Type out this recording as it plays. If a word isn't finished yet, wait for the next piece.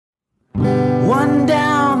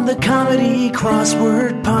the Comedy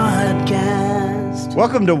Crossword Podcast.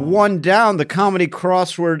 Welcome to One Down, the Comedy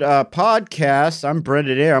Crossword Podcast. I'm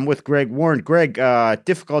Brendan Ayer. I'm with Greg Warren. Greg,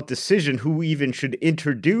 difficult decision who even should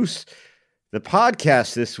introduce the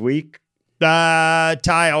podcast this week.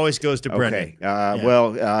 Ty always goes to Brendan. Okay.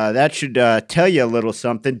 Well, that should tell you a little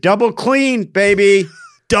something. Double clean, baby.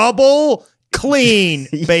 Double clean,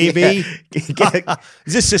 baby.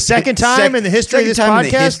 Is this the second time in the history of this podcast?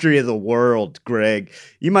 In the history of the world, Greg.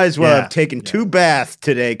 You might as well have taken two baths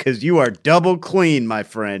today because you are double clean, my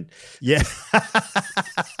friend. Yeah.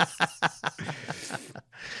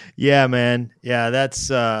 Yeah, man. Yeah, that's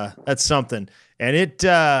something. And it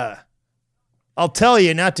I'll tell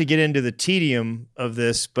you, not to get into the tedium of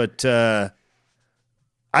this, but I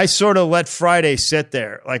sort of let Friday sit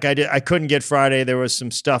there. Like I couldn't get Friday. There was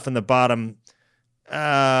some stuff in the bottom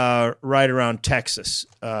right around Texas,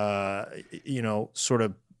 sort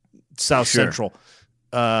of South Central.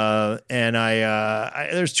 And I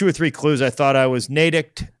there's 2 or 3 clues. I thought I was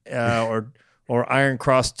Naticked or Iron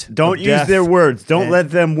Crossed. Don't use their words. Don't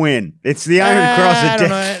let them win. It's the Iron Cross of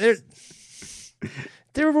Death.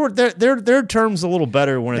 Their term's a little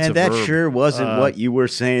better when it's a verb. And that sure wasn't what you were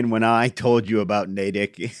saying when I told you about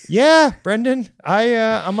Natick. Yeah, Brendan,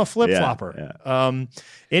 I'm a flip-flopper. Yeah.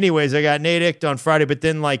 Anyways, I got Naticked on Friday, but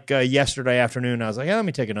then yesterday afternoon, I was like, let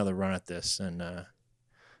me take another run at this, and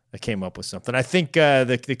I came up with something. I think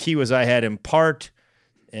the key was I had impart,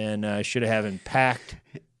 and I should have impact,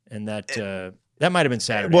 and that might have been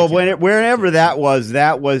Saturday. Well, wherever that was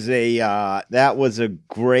a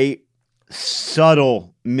great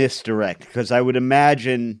subtle misdirect, because I would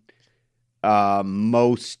imagine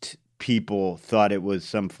most people thought it was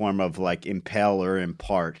some form of like impel or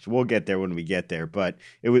impart. We'll get there when we get there, but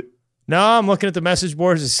it was. No, I'm looking at the message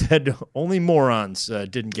boards. It said only morons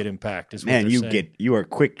didn't get impact. Is what Man, saying. you are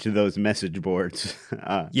quick to those message boards.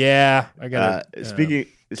 Yeah, I got it.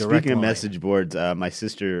 Speaking of message boards, my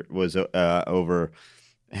sister was over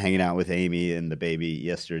hanging out with Amy and the baby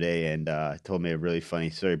yesterday, and told me a really funny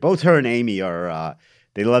story. Both her and Amy are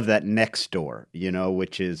they love that Nextdoor,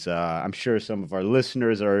 which is I'm sure some of our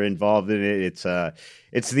listeners are involved in it.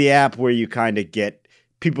 It's the app where you kind of get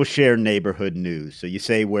people share neighborhood news. So you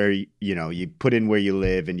say where you put in where you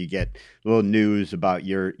live, and you get little news about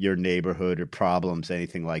your neighborhood or problems,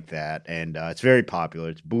 anything like that. And it's very popular.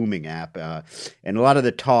 It's a booming app, and a lot of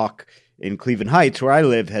the talk in Cleveland Heights, where I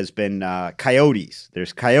live, has been coyotes.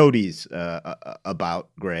 There's coyotes about,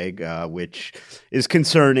 Greg, which is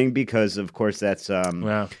concerning because, of course, that's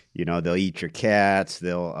wow. They'll eat your cats.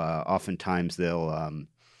 They'll oftentimes they'll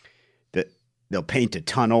paint a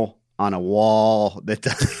tunnel on a wall that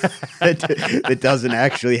doesn't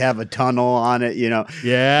actually have a tunnel on it.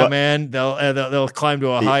 Yeah, man. They'll climb to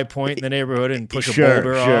a high point in the neighborhood and push a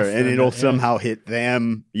boulder off, and it'll somehow hit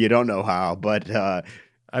them. You don't know how, but.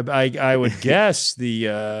 I would guess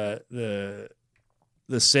the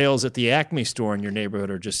sales at the Acme store in your neighborhood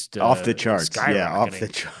are just off the charts. Yeah, off the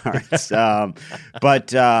charts.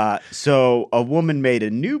 So a woman made a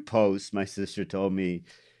new post. My sister told me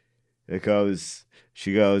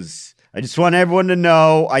she goes, I just want everyone to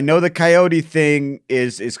know. I know the coyote thing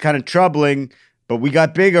is kind of troubling, but we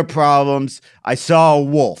got bigger problems. I saw a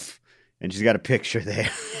wolf, and she's got a picture there,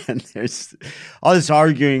 and there's all this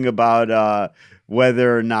arguing about.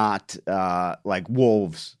 Whether or not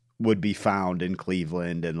wolves would be found in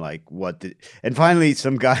Cleveland, and and finally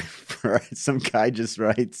some guy just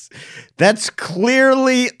writes, that's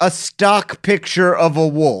clearly a stock picture of a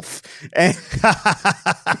wolf, and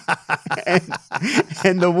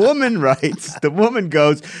and the woman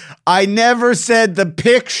goes, I never said the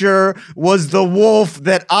picture was the wolf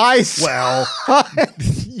that I saw. Well,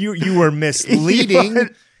 you were misleading,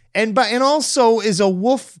 and also is a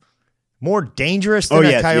wolf more dangerous than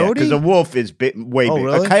a coyote? Because a wolf is way big.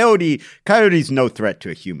 Really? Coyote's no threat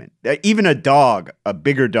to a human. Even a dog, a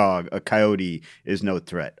bigger dog, a coyote is no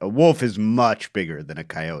threat. A wolf is much bigger than a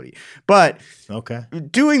coyote. But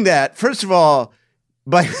doing that, first of all,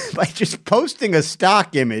 by just posting a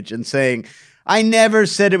stock image and saying, I never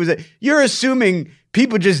said it was you're assuming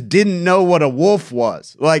people just didn't know what a wolf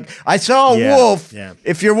was. Like, I saw a wolf. Yeah.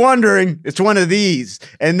 If you're wondering, it's one of these.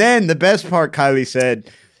 And then the best part, Kylie said,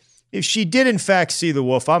 if she did in fact see the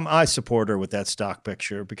wolf, I support her with that stock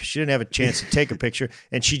picture because she didn't have a chance to take a picture,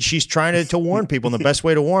 and she's trying to warn people. And the best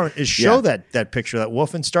way to warn is show that picture of that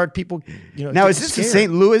wolf and start people. Now, is this a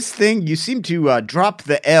St. Louis thing? You seem to drop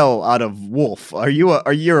the L out of wolf. Are you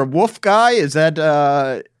a wolf guy? Is that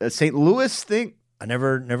a St. Louis thing? I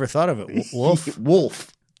never thought of it. Wolf.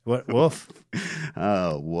 Wolf. What wolf?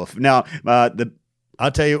 Oh, wolf. Now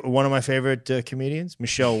I'll tell you one of my favorite comedians,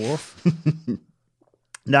 Michelle Wolf.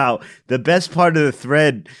 Now, the best part of the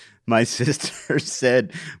thread, my sister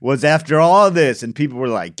said, was after all of this, and people were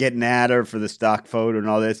like getting at her for the stock photo and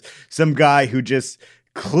all this, some guy who just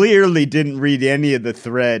clearly didn't read any of the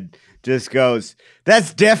thread just goes,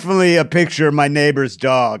 "That's definitely a picture of my neighbor's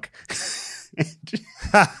dog."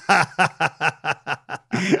 And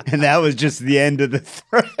that was just the end of the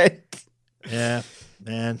thread. Yeah,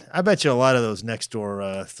 man. I bet you a lot of those next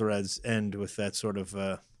door threads end with that sort of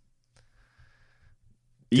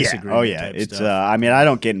disagreement. Oh yeah. type It's stuff. I mean, I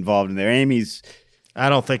don't get involved in there. Amy's I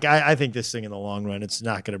don't think I think this thing in the long run, it's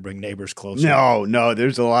not going to bring neighbors closer. no.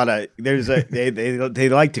 There's a lot of they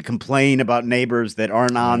like to complain about neighbors that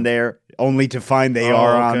aren't on there, only to find they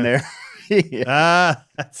are on there. Yeah.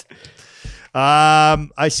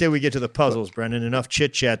 I say we get to the puzzles, Brendan. Enough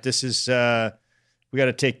chit chat. This is we got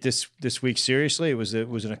to take this week seriously. It was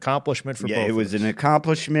an accomplishment for both. It was of us. an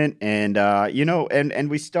accomplishment, and and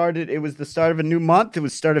we started. It was the start of a new month. It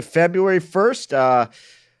was started February 1st.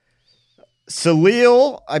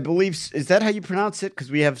 Salil, I believe, is that how you pronounce it?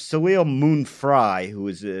 Because we have Salil Moon Fry, who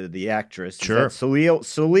is the actress. Sure.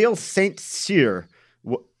 Salil Saint Cyr.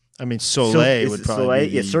 I mean, Soleil would probably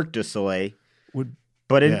be Cirque du Soleil. would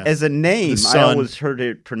But as a name, The I sun. always heard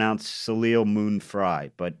it pronounced Salil Moon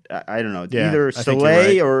Fry. But I don't know. Yeah, Either I think you're Soleil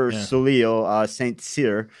right. or Yeah. Salil Saint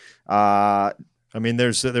Cyr. I mean, there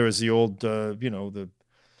was the old, the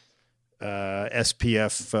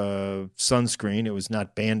SPF sunscreen. It was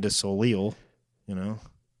not Band de Soleil,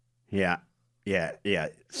 Yeah.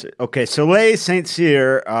 Okay, Soleil Saint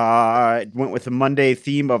Cyr went with the Monday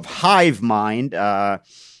theme of hive mind.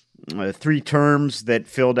 3 terms that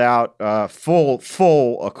filled out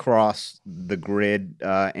full across the grid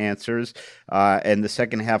answers. And the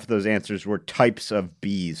second half of those answers were types of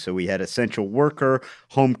bees. So we had essential worker,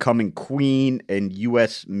 homecoming queen, and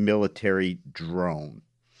U.S. military drone.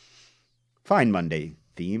 Fine Monday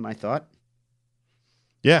theme, I thought.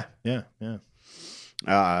 Yeah.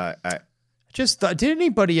 I Just thought, did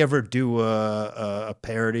anybody ever do a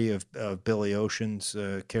parody of Billy Ocean's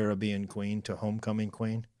Caribbean Queen to Homecoming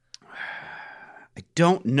Queen?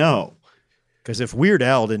 don't know. Because if Weird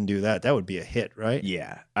Al didn't do that, that would be a hit, right?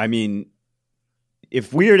 Yeah. I mean,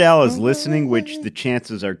 if Weird Al is listening, which the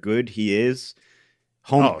chances are good he is,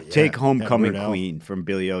 take Homecoming Weird Al. Queen from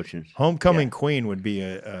Billy Ocean. Homecoming Queen would be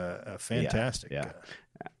a fantastic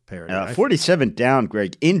parody. 47 down,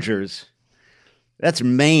 Greg. Injures. That's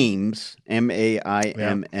MAIMS,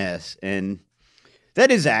 M-A-I-M-S. And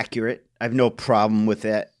that is accurate. I have no problem with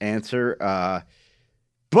that answer.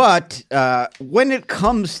 But when it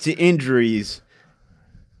comes to injuries,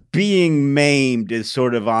 being maimed is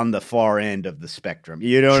sort of on the far end of the spectrum.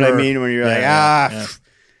 You know what I Sure. mean? When you're Yeah.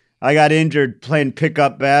 I got injured playing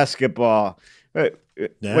pickup basketball.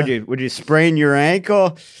 Would you sprain your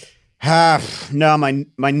ankle? No,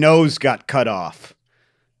 my nose got cut off.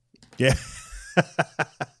 Yeah.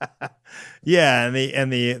 Yeah,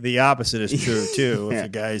 and the opposite is true too. If the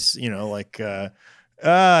guy's,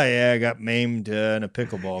 I got maimed in a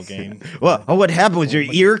pickleball game. Well, what happened? Was your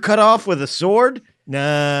ear cut off with a sword?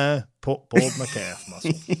 Nah, pulled my calf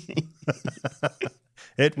muscle.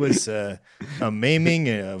 It was a maiming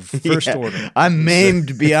of first order. I'm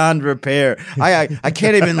maimed beyond repair. I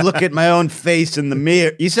can't even look at my own face in the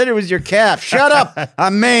mirror. You said it was your calf. Shut up.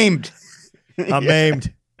 I'm maimed. I'm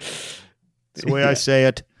maimed. That's the way I say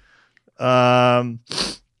it.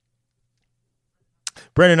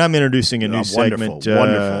 Brendan, I'm introducing a new segment.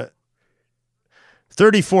 Wonderful.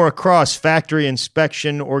 34 across factory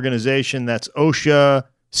inspection organization. That's OSHA.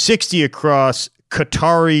 60 across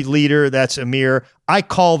Qatari leader. That's Amir. I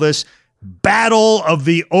call this Battle of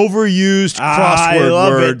the Overused Crossword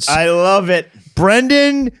Words. I love it.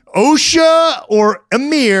 Brendan, OSHA, or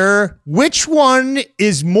Amir, which one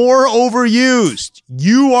is more overused?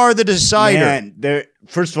 You are the decider. Man,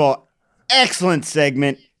 first of all, excellent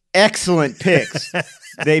segment, excellent picks.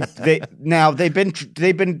 They've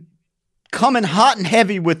been coming hot and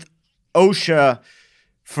heavy with OSHA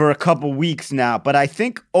for a couple weeks now, but I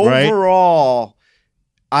think overall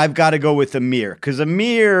I've got to go with Amir because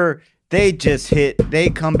Amir, they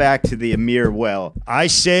come back to the Amir well. I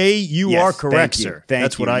say you are correct, thank you, sir. Thank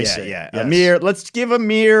That's you. what I Yeah, say. Yeah. Yes. Amir, let's give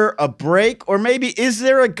Amir a break, or maybe is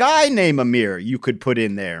there a guy named Amir you could put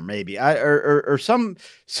in there? Maybe or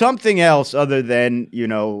something else other than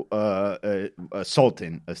a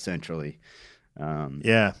sultan essentially.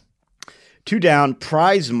 Yeah. 2 down,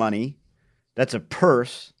 prize money. That's a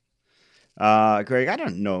purse. Greg, I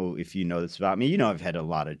don't know if you know this about me. I've had a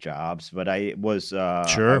lot of jobs, but I was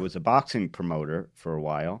I was a boxing promoter for a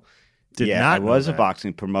while. I was a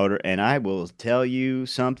boxing promoter, and I will tell you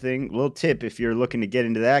something. Little tip if you're looking to get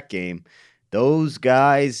into that game. Those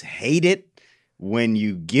guys hate it when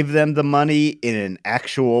you give them the money in an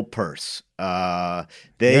actual purse.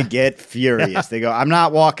 They get furious. They go, I'm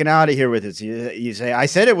not walking out of here with this. You say, I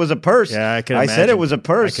said it was a purse. Yeah, I can I imagine. said it was a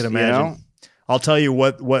purse. I can imagine. You know? I'll tell you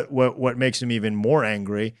what makes them even more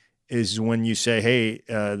angry is when you say, "Hey,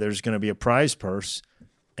 there's going to be a prize purse,"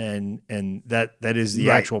 and that is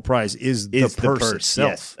the actual prize is the purse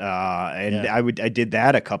itself. Yes. I did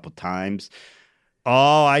that a couple times.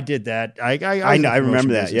 Oh, I did that. I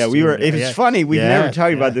remember that. Yeah, we were. It was funny. We've never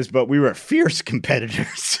talked about this, but we were fierce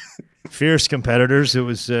competitors. Fierce competitors. It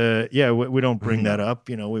was, we don't bring that up.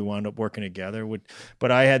 You know, we wound up working together.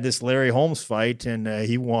 But I had this Larry Holmes fight, and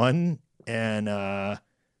he won. And, I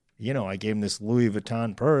gave him this Louis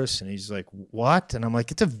Vuitton purse, and he's like, what? And I'm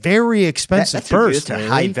like, it's a very expensive purse. It's a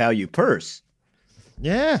high-value purse.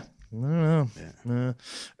 Yeah. I don't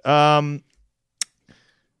know.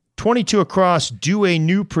 22 Across, do a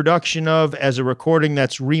new production of as a recording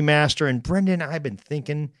that's remastered. And, Brendan, I've been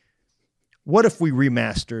thinking, what if we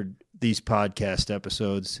remastered these podcast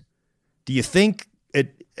episodes? Do you think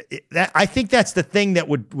I think that's the thing that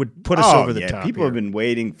would put us over the top. People have been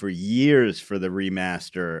waiting for years for the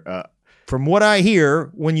remaster. From what I hear,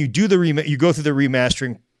 when you do you go through the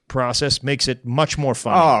remastering process, makes it much more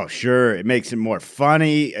fun. Oh, sure. It makes it more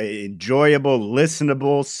funny, enjoyable,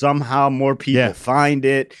 listenable. Somehow more people find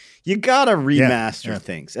it. You got to remaster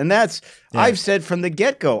things. And that's, I've said from the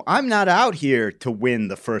get-go, I'm not out here to win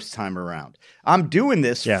the first time around. I'm doing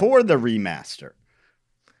this for the remaster.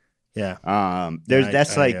 Yeah.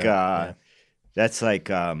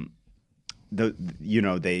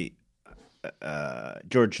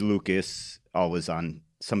 George Lucas always on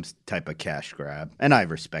some type of cash grab, and I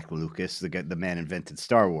respect Lucas, the man invented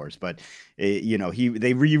Star Wars, but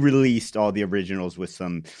they re-released all the originals with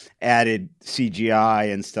some added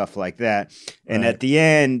CGI and stuff like that. And at the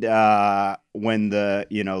end, when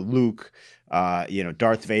Luke,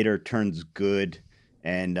 Darth Vader turns good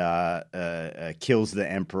and kills the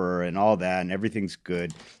Emperor and all that, and everything's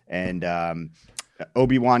good. And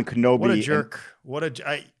Obi-Wan Kenobi. What a jerk! What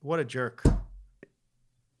a jerk!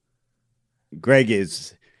 Greg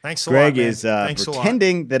is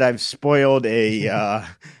pretending that I've spoiled a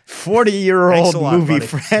 40-year-old movie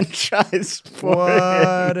franchise.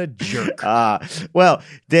 What a jerk! Well,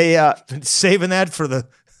 they saving that for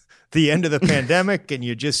the end of the pandemic, and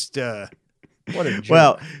you just. What a jerk.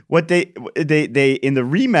 Well, what they in the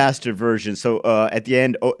remastered version. So at the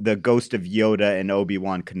end, the ghost of Yoda and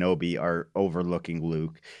Obi-Wan Kenobi are overlooking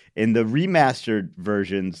Luke. In the remastered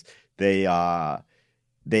versions, they add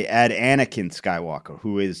Anakin Skywalker,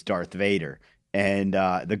 who is Darth Vader, and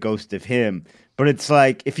the ghost of him. But it's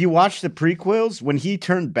like, if you watch the prequels, when he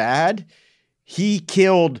turned bad, he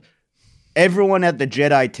killed everyone at the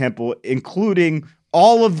Jedi Temple, including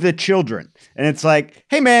all of the children. And it's like,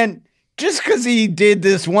 hey man, just because he did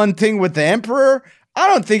this one thing with the Emperor, I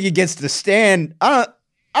don't think he gets to stand. I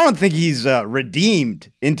don't think he's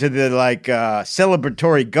redeemed into the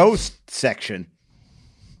celebratory ghost section.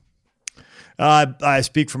 I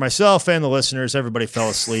speak for myself and the listeners. Everybody fell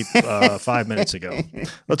asleep 5 minutes ago.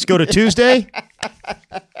 Let's go to Tuesday.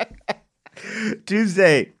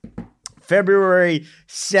 Tuesday, February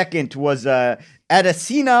 2nd was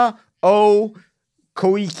Adesina O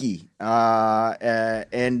Koiki.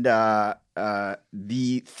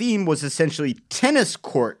 The theme was essentially tennis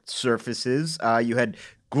court surfaces. You had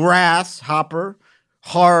grasshopper,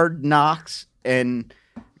 hard knocks, and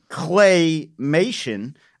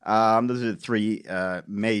claymation. Those are the three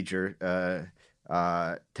major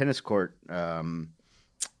tennis court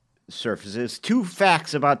surfaces. 2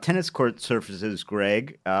 facts about tennis court surfaces,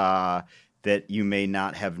 Greg, that you may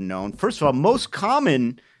not have known. First of all, most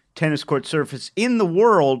common tennis court surface in the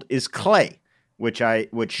world is clay, which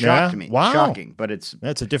shocked me. Wow. Shocking, but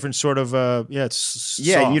that's a different sort of it's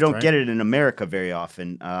soft, you don't right? get it in America very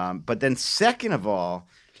often. But then second of all,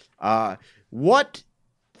 what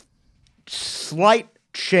slight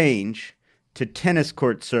change to tennis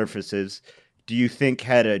court surfaces do you think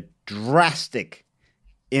had a drastic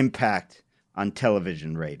impact on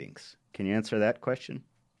television ratings? Can you answer that question?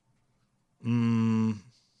 I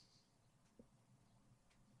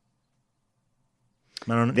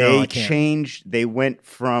don't know. They changed. They went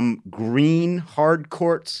from green hard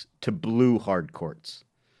courts to blue hard courts.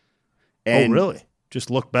 And really? Just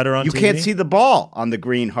look better on you TV? Can't see the ball on the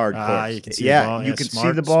green hard courts. You can see the ball. You can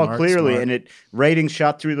see the ball clearly, and ratings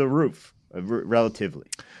shot through the roof relatively.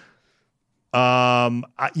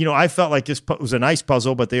 I felt like this was a nice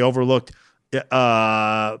puzzle, but they overlooked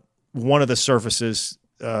one of the surfaces,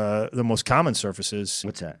 the most common surfaces.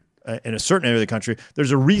 What's that? in a certain area of the country.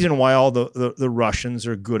 There's a reason why all the Russians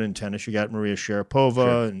are good in tennis. You got Maria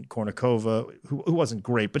Sharapova and Kornikova, who wasn't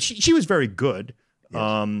great, but she was very good.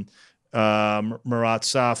 Yes. Marat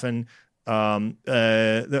Safin.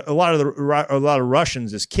 A lot of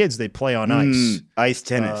Russians as kids, they play on ice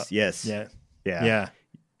tennis. Yes. Yeah.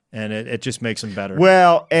 And it just makes them better.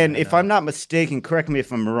 Well, and if I'm not mistaken, correct me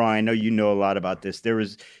if I'm wrong. I know you know a lot about this. There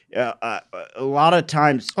was a lot of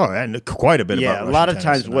times. Oh, and quite a bit. Yeah, about a lot of Russian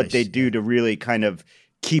times tennis what and they ice. do to really kind of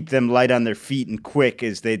keep them light on their feet and quick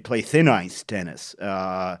is they'd play thin ice tennis.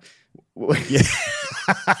 Which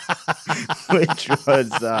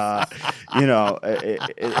was,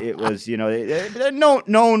 it was, they're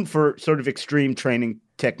known for sort of extreme training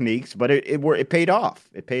techniques, but it paid off.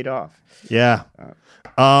 It paid off. Yeah.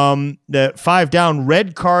 The 5 down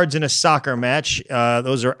red cards in a soccer match.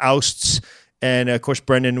 Those are ousts. And of course,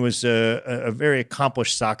 Brendan was a very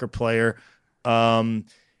accomplished soccer player. I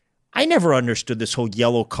never understood this whole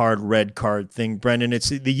yellow card, red card thing, Brendan. It's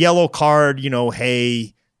the yellow card,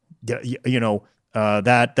 hey,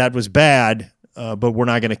 that was bad, but we're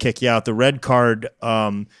not going to kick you out. The red card,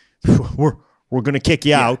 we're going to kick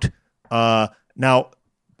you out. Now,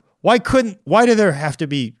 why do there have to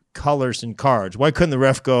be colors and cards? Why couldn't the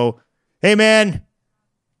ref go, hey man,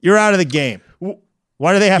 you're out of the game?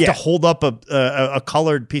 Why do they have to hold up a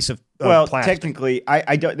colored piece of plastic? Technically,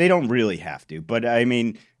 I don't. They don't really have to, but I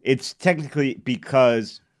mean, it's technically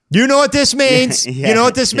because you know what this means. You know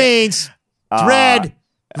what this means. It's red.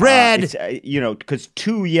 Because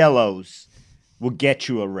 2 yellows will get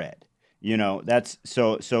you a red. That's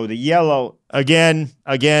so the yellow again.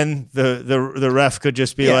 The ref could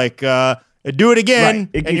just be like, do it again,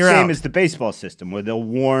 right. And you're same out. as the baseball system, where they'll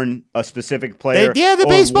warn a specific player. The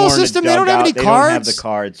baseball system, they don't have any cards. They don't have the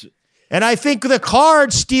cards. And I think the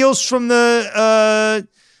card steals from the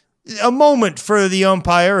a moment for the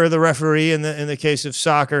umpire or the referee in the case of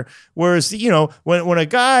soccer. Whereas, when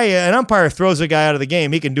an umpire throws a guy out of the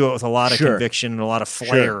game, he can do it with a lot of conviction and a lot of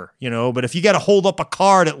flair, But if you got to hold up a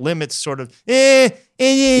card, it limits sort of. Yeah.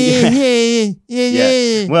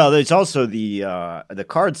 Well, there's also the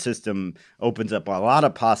card system opens up a lot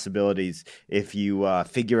of possibilities if you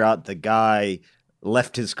figure out the guy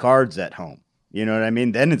left his cards at home. You know what I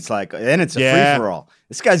mean? Then it's a free-for-all.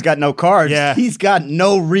 This guy's got no cards. Yeah. He's got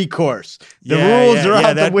no recourse. The rules are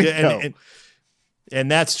out the window. And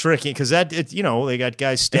that's tricky because they got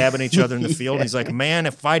guys stabbing each other in the field. He's like, man,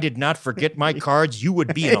 if I did not forget my cards, you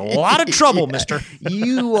would be in a lot of trouble, mister.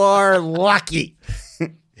 You are lucky.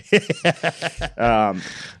 You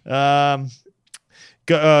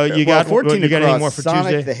got 14 you got any more for Sonic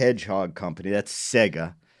Tuesday? the Hedgehog Company. That's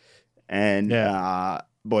Sega. And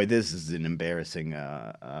boy, this is an embarrassing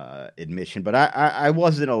admission, but I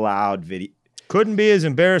wasn't allowed video. Couldn't be as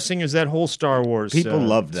embarrassing as that whole Star Wars People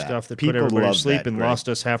love that stuff that People put everybody to love sleep that, and Greg. lost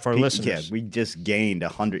us half our listeners. Yeah, we just gained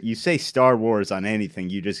 100. You say Star Wars on anything,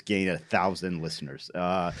 you just gain 1,000 listeners.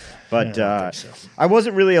 I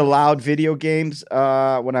wasn't really allowed video games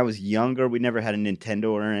when I was younger. We never had a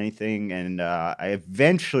Nintendo or anything, and my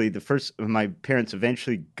parents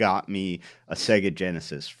eventually got me a Sega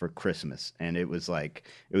Genesis for Christmas, and it was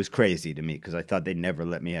crazy to me because I thought they'd never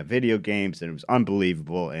let me have video games, and it was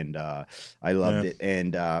unbelievable, and I loved it.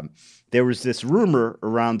 And there was this rumor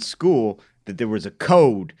around school that there was a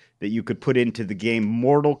code that you could put into the game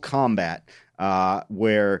Mortal Kombat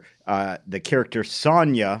where the character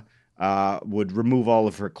Sonya would remove all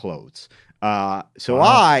of her clothes.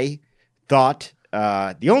 I thought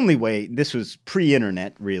the only way, this was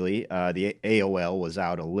pre-internet really, the AOL was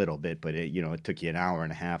out a little bit, but it took you an hour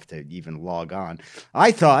and a half to even log on.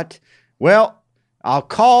 I thought, well, I'll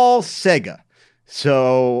call Sega.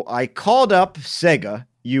 So I called up Sega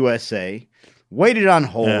USA, waited on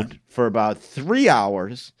hold for about 3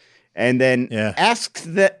 hours, and then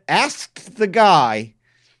asked the guy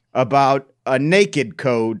about a naked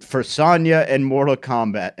code for Sonya and Mortal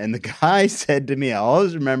Kombat. And the guy said to me, I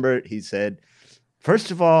always remember it, he said,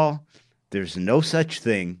 first of all, there's no such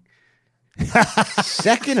thing.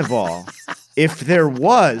 Second of all, if there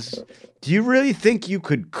was, do you really think you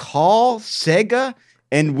could call Sega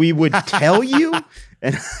and we would tell you?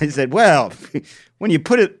 And I said, well, when you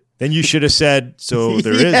put it... Then you should have said, so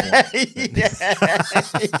there is one.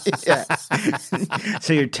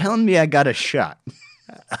 So you're telling me I got a shot.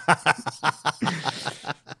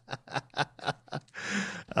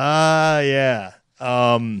 Yeah.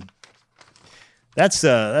 That's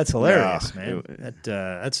hilarious, man.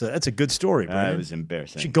 That's a good story, man. It was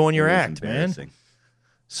embarrassing. Should go in your act, man.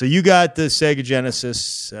 So you got the Sega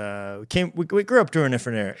Genesis. We grew up during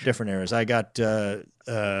different eras. I got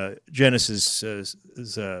Genesis'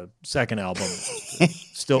 second album.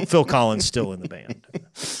 Still, Phil Collins still in the band.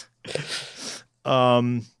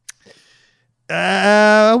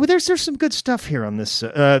 There's some good stuff here on this.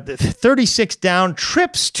 36 down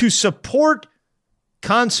trips to support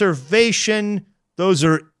conservation. Those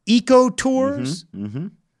are eco tours,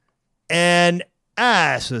 and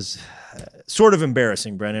this was sort of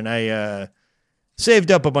embarrassing, Brendan. I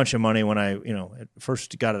saved up a bunch of money when I,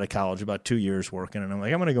 first got out of college, about 2 years working, and I'm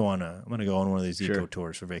like, I'm gonna go on one of these eco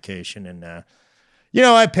tours for vacation, and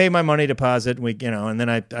I pay my money deposit, and then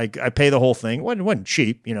I pay the whole thing. It wasn't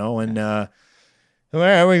cheap, and we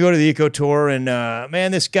go to the eco tour, and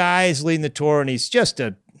man, this guy is leading the tour, and he's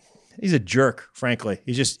a jerk, frankly.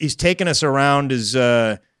 He's taking us around his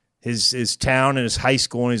town and his high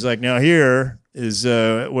school, and he's like, now here is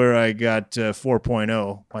where I got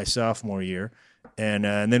 4.0 my sophomore year,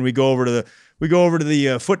 and then we go over to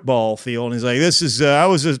the football field, and he's like, this is I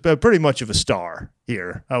was pretty much of a star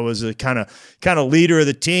here. I was a kind of leader of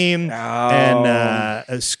the team,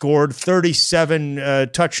 and scored 37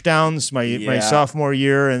 touchdowns my sophomore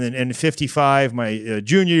year, and 55 my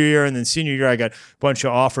junior year, and then senior year I got a bunch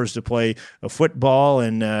of offers to play football,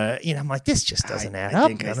 and I'm like, this just doesn't add up.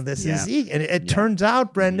 None of this is, and it turns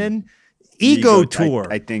out, Brendan. Ego tour.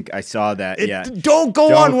 I think I saw that. Don't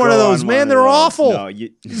go on one of those, man. They're awful. No,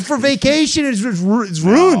 for vacation, it's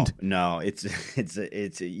ruined. No, it's I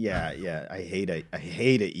hate a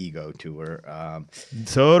ego tour.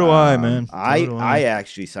 So do I, man. I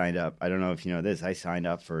actually signed up. I don't know if you know this. I signed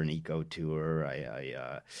up for an eco tour.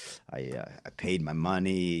 I paid my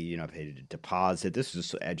money. I paid a deposit. This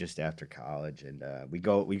was just after college, and we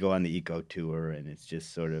go on the eco tour, and it's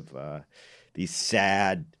just sort of these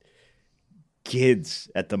sad kids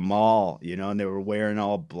at the mall, and they were wearing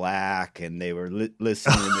all black, and they were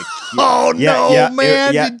listening to the Oh no,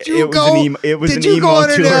 man! Did you go? It was an emo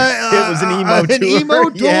tour. It was an emo tour. An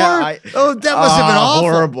emo tour? Yeah, that must have been awful.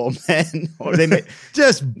 Horrible, man. They made,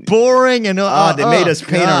 just boring, and they made us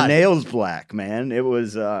paint our nails black, man. It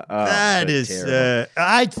was that is terrible.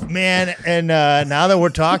 And now that we're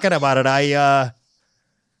talking about it, I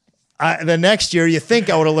the next year you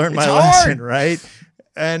think I would have learned my lesson, right?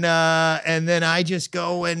 And then I just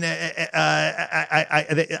go and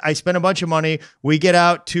I spend a bunch of money. We get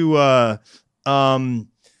out to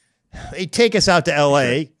they take us out to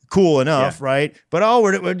L.A. Cool enough, right? But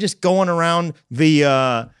we're just going around the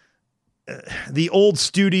old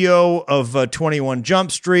studio of 21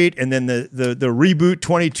 Jump Street, and then the reboot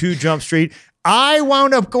 22 Jump Street. I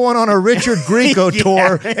wound up going on a Richard Grieco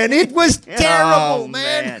tour, and it was terrible,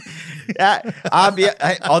 man.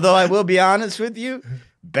 Although I will be honest with you,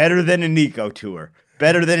 better than an eco tour.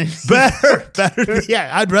 Better.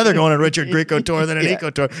 Yeah, I'd rather go on a Richard Grieco tour than an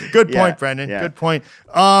eco tour. Good point, Brendan. Yeah. Good point.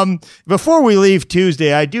 Before we leave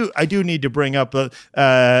Tuesday, I do need to bring up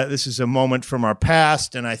this is a moment from our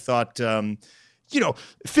past, and I thought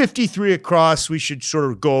 53 across. We should sort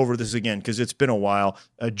of go over this again because it's been a while.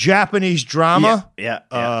 Japanese drama.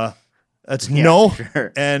 Yeah. That's no.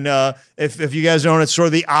 Sure. And if you guys don't know, it's sort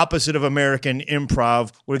of the opposite of American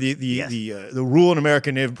improv, where the rule in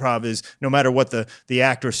American improv is no matter what the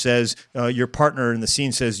actor says, your partner in the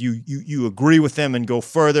scene says you agree with them and go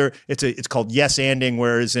further. It's called yes-anding,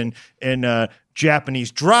 whereas in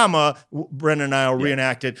Japanese drama, Brendan and I will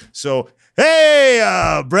reenact it. So,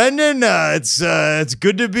 hey, Brendan, it's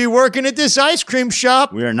good to be working at this ice cream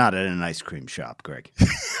shop. We are not at an ice cream shop, Greg.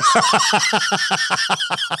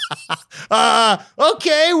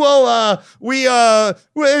 Okay, well,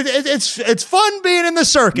 it's fun being in the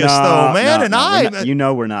circus, though, man.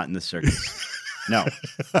 We're not in the circus. No.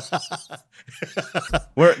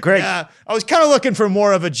 Greg. I was kind of looking for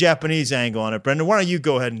more of a Japanese angle on it, Brendan. Why don't you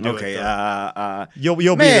go ahead and do it? Okay. You'll be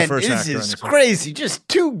the first actor. This is crazy. Just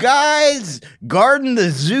two guys guarding the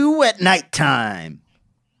zoo at nighttime.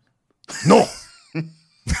 No.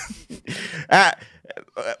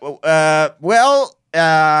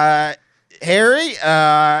 Harry,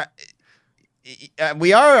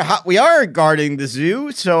 we are guarding the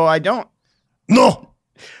zoo, so I don't. No.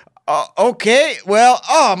 Okay, well,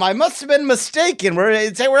 I must have been mistaken.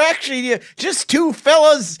 We're actually just two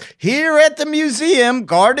fellas here at the museum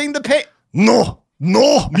guarding the No,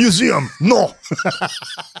 museum, no.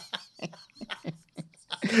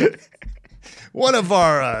 One of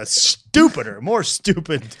our more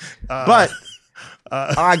stupid. But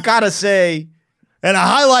I gotta say, and a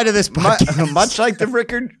highlight of this podcast, much like the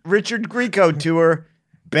Richard Grieco tour,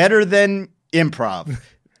 better than improv.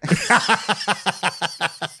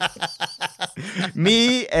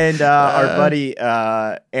 Me and our buddy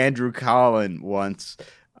Andrew Collin once.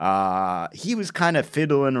 He was kind of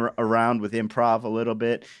fiddling around with improv a little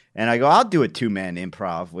bit, and I go, "I'll do a 2-man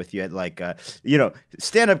improv with you." At like,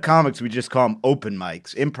 stand-up comics, we just call them open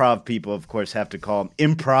mics. Improv people, of course, have to call them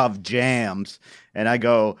improv jams. And I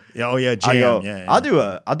go, jam. Yeah. I'll do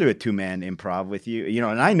a 2-man improv with you.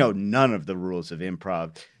 And I know none of the rules of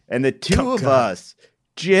improv, and the two of us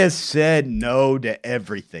just said no to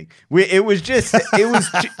everything. It was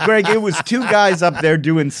Greg. It was two guys up there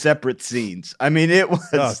doing separate scenes. I mean, it was.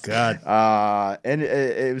 Oh God. And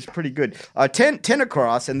it was pretty good. 10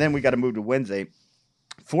 across, and then we got to move to Wednesday.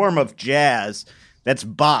 Form of jazz. That's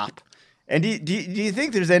bop. And do you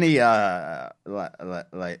think there's any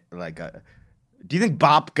do you think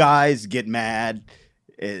bop guys get mad?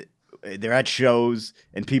 They're at shows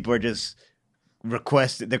and people are just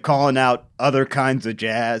they're calling out other kinds of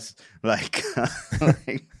jazz, like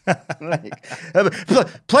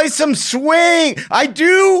play some swing. I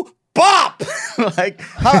do bop. Like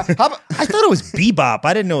how I thought it was bebop.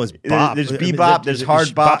 I didn't know it was bop. There's bebop. There's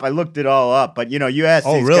hard bop. I looked it all up, but you asked.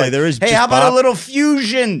 Oh, these really? guys, There is. Hey, how about a little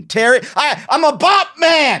fusion, Terry? I'm a bop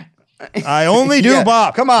man. I only do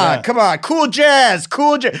bop. Come on. Cool jazz.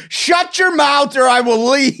 Shut your mouth or I will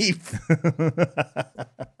leave.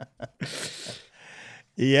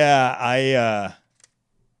 Yeah,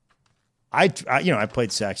 I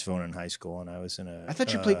played saxophone in high school, and I was in a. I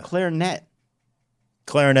thought you played clarinet.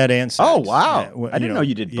 Clarinet and sax. Oh wow! I didn't know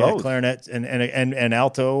you did both. Yeah, clarinet and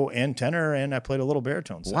alto and tenor, and I played a little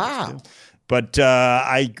baritone sax. Wow! Too. But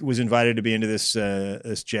I was invited to be into this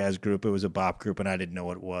jazz group. It was a bop group, and I didn't know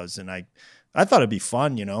what it was. And I thought it'd be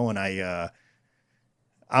fun, And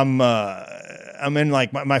I'm in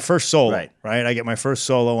like my first solo, right? I get my first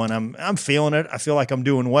solo, and I'm feeling it. I feel like I'm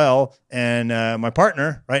doing well. And my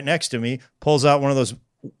partner right next to me pulls out one of those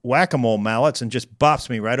whack-a-mole mallets and just bops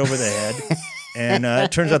me right over the head. And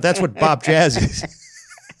it turns out that's what bop jazz is.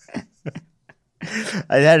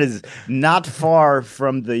 That is not far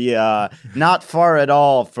from not far at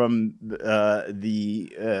all from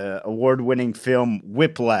the award-winning film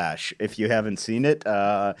Whiplash. If you haven't seen it,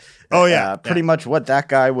 pretty much what that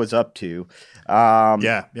guy was up to.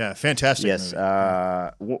 Fantastic. Yes,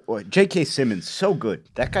 J.K. Simmons, so good.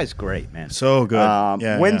 That guy's great, man. So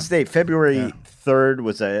good. Wednesday, February 3rd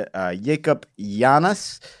was a Jakob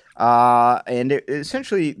Janas, and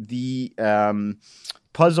essentially the.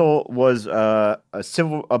 Puzzle was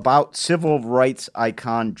about civil rights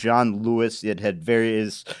icon John Lewis. It had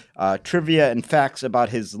various trivia and facts about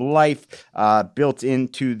his life built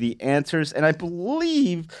into the answers. And I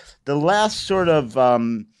believe the last sort of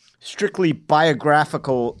strictly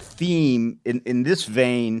biographical theme in this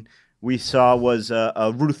vein we saw was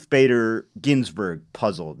a Ruth Bader Ginsburg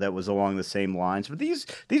puzzle that was along the same lines. But these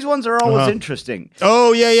ones are always interesting.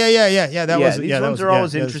 Oh yeah. These ones are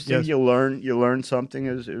always interesting. Yes. You learn something.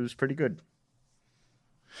 It was pretty good.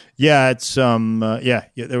 Yeah, it's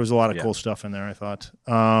there was a lot of cool stuff in there, I thought.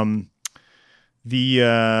 Brendan,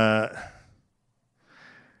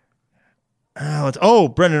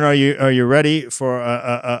 are you ready for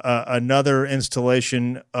another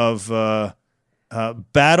installation of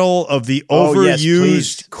Battle of the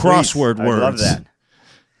Overused Crossword Words? I love that.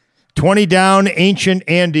 20 down, Ancient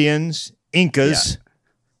Andeans, Incas.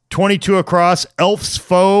 22 across, Elf's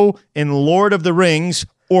Foe in Lord of the Rings,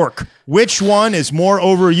 Orc. Which one is more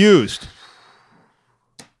overused?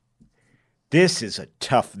 This is a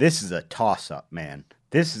toss-up, man.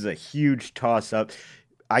 This is a huge toss-up.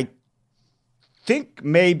 I think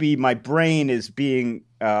maybe my brain is being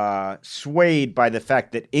swayed by the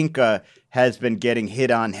fact that Inca has been getting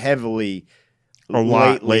hit on heavily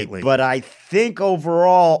lately. But I think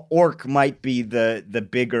overall Orc might be the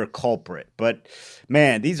bigger culprit. But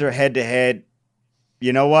man, these are head-to-head.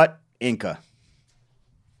 You know what? Inca.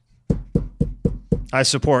 I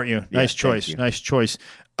support you. Nice choice. You. Nice choice.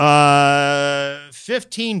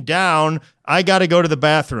 15 down. I got to go to the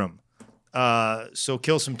bathroom. So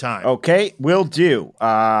kill some time. Okay, will do.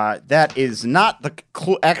 That is not the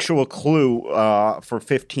actual clue for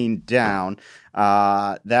 15 down.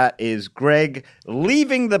 That is Greg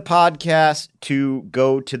leaving the podcast to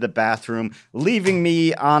go to the bathroom, leaving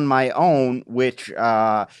me on my own, which,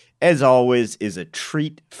 as always, is a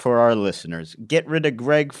treat for our listeners. Get rid of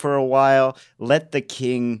Greg for a while. Let the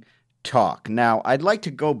king talk. Now, I'd like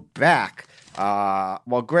to go back.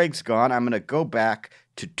 While Greg's gone, I'm going to go back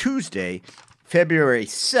to Tuesday, February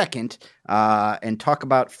 2nd, and talk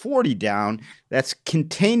about 40 down. That's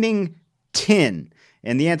containing tin.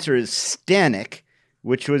 And the answer is Stanek,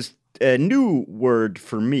 which was a new word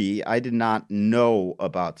for me. I did not know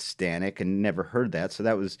about Stanek and never heard that. So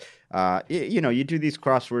that was, you do these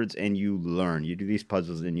crosswords and you learn. You do these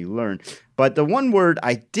puzzles and you learn. But the one word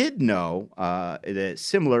I did know,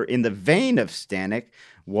 similar in the vein of Stanek,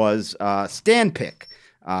 was Stanpick.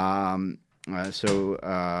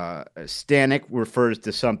 Stanek refers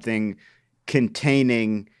to something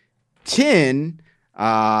containing tin.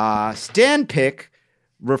 Stanpick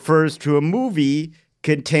refers to a movie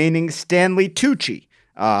containing Stanley Tucci.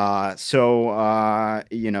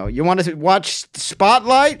 You want to watch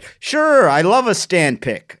Spotlight? Sure, I love a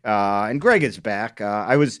Stanpick. And Greg is back.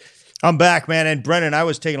 I'm back, man. And Brennan, I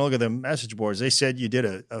was taking a look at the message boards. They said you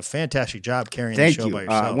did a fantastic job carrying the show by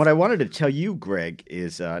yourself. What I wanted to tell you, Greg,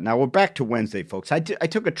 is now we're back to Wednesday, folks. I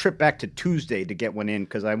took a trip back to Tuesday to get one in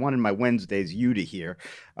because I wanted my Wednesdays you to hear.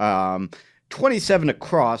 27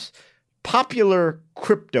 across, popular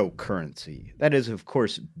cryptocurrency. That is, of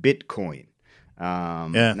course, Bitcoin.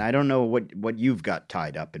 And I don't know what you've got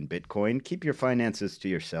tied up in Bitcoin. Keep your finances to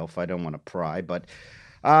yourself. I don't want to pry, but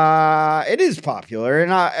it is popular.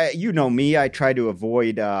 And you know me, I try to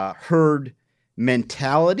avoid herd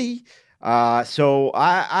mentality. So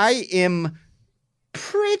I am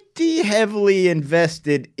pretty heavily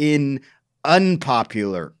invested in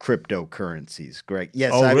unpopular cryptocurrencies, Greg.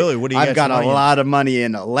 Yes, really? What do you I've got a lot of money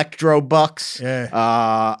in Electro Bucks. Yeah.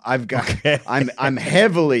 I've got. Okay. I'm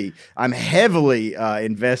heavily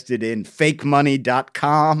invested in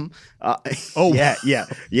FakeMoney.com. Yeah.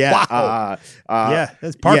 Wow.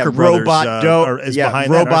 That's Parker Brothers. Robot Doe is behind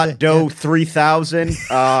Robot that, Doe 3000 is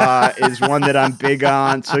one that I'm big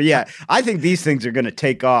on. So yeah, I think these things are going to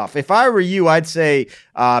take off. If I were you, I'd say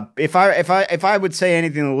if I would say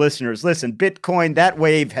anything to the listeners, listen, Bitcoin, that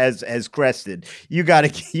wave has crested. You got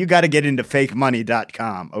to get into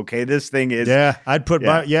FakeMoney.com. Okay, this thing is. Yeah, I'd put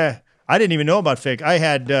my. I didn't even know about fake. I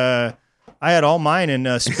had all mine in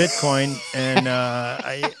Spitcoin, and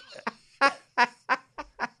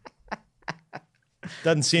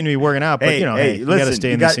doesn't seem to be working out. But listen, you got to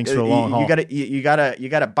stay in these things for the long haul. You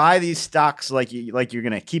gotta buy these stocks like you're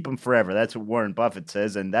gonna keep them forever. That's what Warren Buffett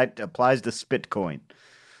says, and that applies to Spitcoin.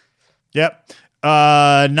 Yep.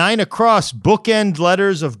 9 across, bookend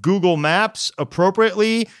letters of Google Maps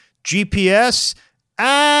appropriately. GPS,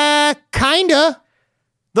 kinda.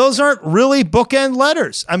 Those aren't really bookend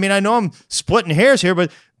letters. I mean, I know I'm splitting hairs here,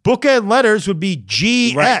 but bookend letters would be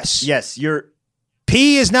GS. Right. Yes,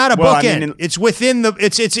 P is not a bookend. I mean, it's within the.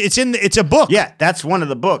 It's a book. Yeah, that's one of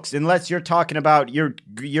the books. Unless you're talking about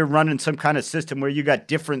you're running some kind of system where you got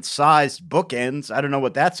different sized bookends. I don't know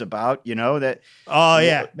what that's about. You know that. Oh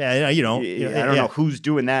yeah. I don't know who's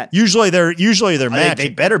doing that. Usually they're matching. They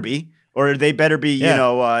better be. Or they better be,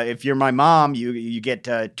 if you're my mom, you get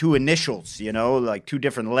 2 initials, like 2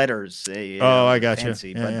 different letters. I got fancy.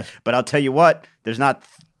 you. But I'll tell you what, there's not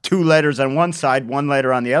 2 letters on one side, 1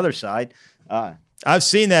 letter on the other side. I've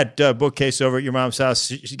seen that bookcase over at your mom's house.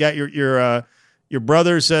 She's got your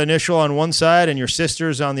brother's initial on one side and your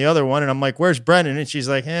sister's on the other one. And I'm like, where's Brendan? And she's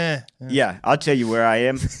like, Yeah, I'll tell you where I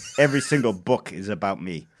am. Every single book is about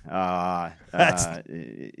me. Now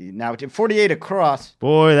 48 across.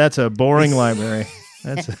 Boy, that's a boring library.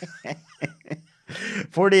 That's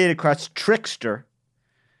 48 across. Trickster.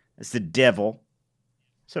 That's the devil.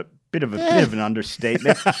 So bit of an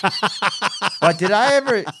understatement. But did I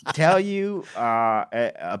ever tell you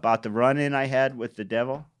about the run-in I had with the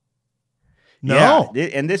devil? No. Yeah,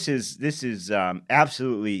 and this is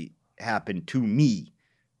absolutely happened to me,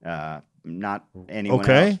 not anyone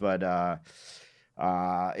else. But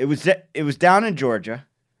it was down in Georgia.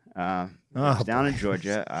 I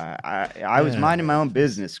was minding my own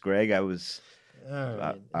business, Greg. I was.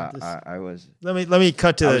 I was. Let me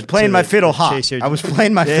cut to. I was playing my fiddle hot. I was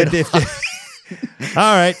playing my fiddle hot.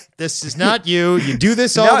 All right, this is not you. You do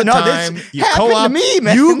this all the time. You happened to me,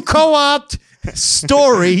 man. You co-opt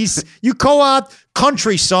stories. You co-opt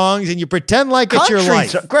country songs, and you pretend like it's your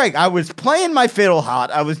life. Greg, I was playing my fiddle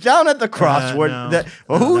hot. I was down at the crossword.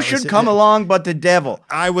 Who should come along but the devil?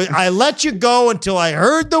 I let you go until I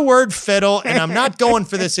heard the word fiddle, and I'm not going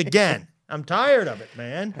for this again. I'm tired of it,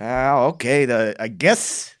 man. Okay. I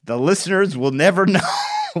guess the listeners will never know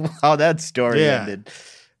how that story ended.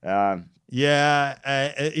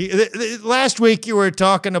 Last week you were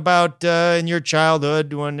talking about in your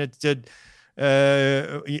childhood when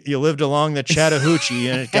you lived along the Chattahoochee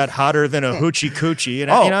and it got hotter than a hoochie coochie. And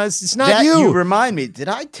it's not you. You remind me. Did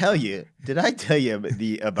I tell you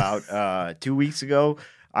about 2 weeks ago?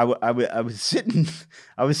 I was sitting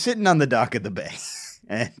on the dock of the bay,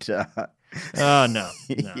 and no.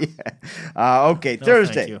 Okay, No,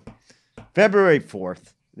 Thursday, February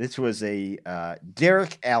 4th. This was a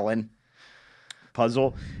Derek Allen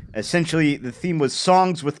puzzle. Essentially, the theme was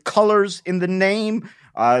songs with colors in the name.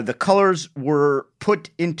 The colors were put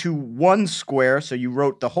into one square, so you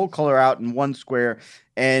wrote the whole color out in one square,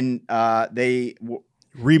 and they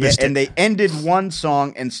ended one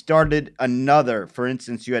song and started another. For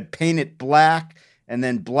instance, you had Paint It Black, and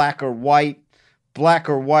then Black or White,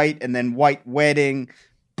 and then White Wedding,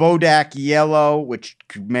 Bodak Yellow, which,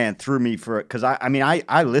 man, threw me for it. Because,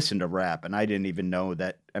 I listened to rap, and I didn't even know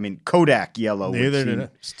that. I mean, Kodak Yellow. Neither did I.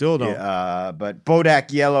 Still don't. But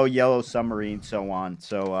Bodak Yellow, Yellow Submarine, so on.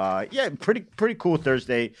 So, pretty cool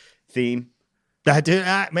Thursday theme.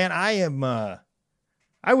 Remember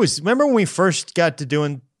when we first got to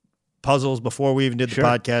doing puzzles before we even did the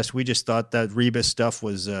podcast, we just thought that Rebus stuff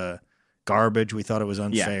was garbage. We thought it was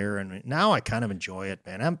unfair. Yeah. And now I kind of enjoy it,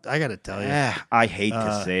 man. I got to tell you. I hate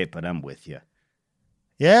to say it, but I'm with you.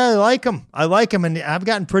 Yeah, I like them. And I've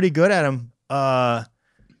gotten pretty good at them.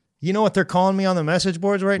 You know what they're calling me on the message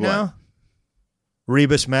boards right now?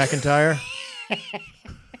 Rebus McIntyre.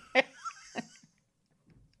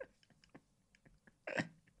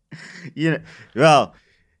 You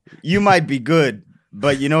might be good,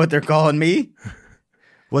 but you know what they're calling me?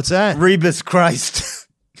 What's that? Rebus Christ.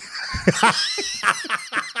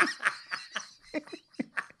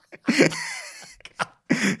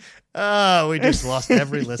 Oh, we just lost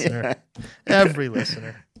every listener. Every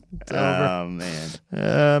listener. It's over. Oh, man.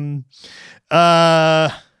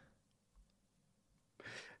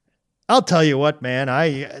 I'll tell you what, man.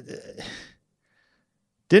 I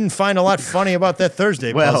didn't find a lot funny about that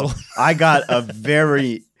Thursday puzzle. I got a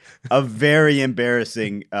very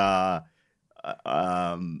embarrassing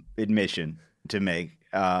admission to make.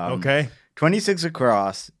 Okay. 26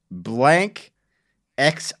 across, blank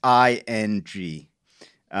XING.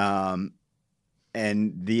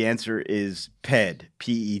 And the answer is PED,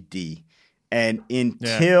 P-E-D. And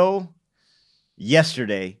until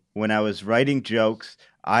yesterday, when I was writing jokes,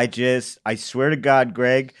 I swear to God,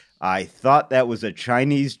 Greg, I thought that was a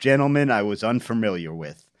Chinese gentleman I was unfamiliar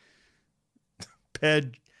with.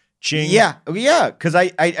 Ped Ching? Yeah, because I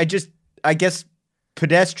guess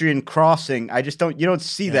pedestrian crossing, you don't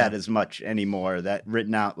see that as much anymore, that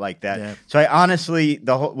written out like that. Yeah. So I honestly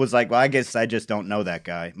was like, well, I guess I just don't know that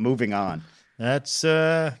guy. Moving on. That's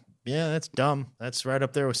that's dumb. That's right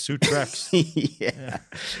up there with Sutrex. Yeah.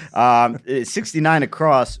 69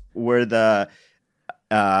 across where the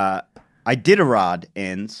Iditarod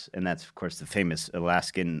ends, and that's of course the famous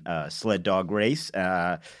Alaskan sled dog race,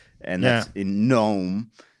 and that's in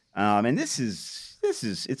Nome. And it's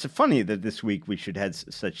funny that this week we should have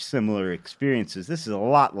such similar experiences. This is a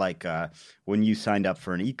lot like when you signed up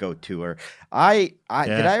for an eco tour. Did I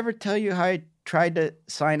ever tell you how I tried to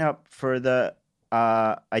sign up for the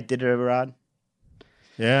Iditarod?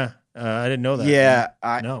 Yeah, I didn't know that. Yeah,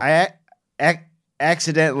 I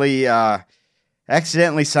accidentally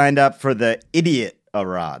signed up for the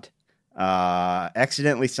Idiot-a-Rod.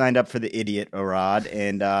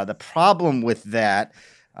 And the problem with that.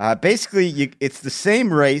 Basically, it's the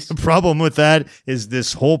same race. The problem with that is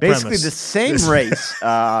this whole premise. Basically, the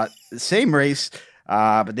same race,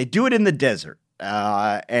 but they do it in the desert.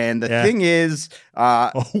 And the thing is,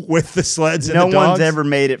 with the sleds and no the dogs? one's ever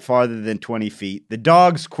made it farther than 20 feet. The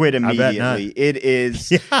dogs quit immediately. It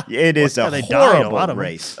is a horrible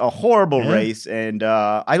race. A horrible race. And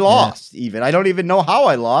I lost even. I don't even know how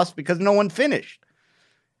I lost because no one finished.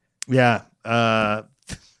 Yeah.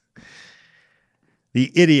 The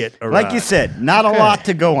Idiot arrived. Like you said, not a lot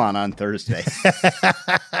to go on Thursday.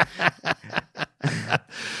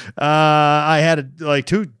 I had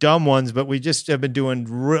two dumb ones, but we just have been doing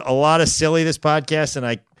a lot of silly this podcast, and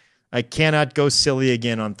I cannot go silly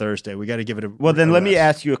again on Thursday. We got to give it a well. Then let me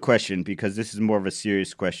ask you a question because this is more of a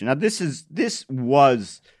serious question. Now, this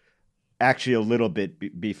was actually a little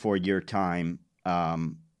bit before your time,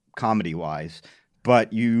 comedy wise,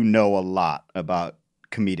 but you know a lot about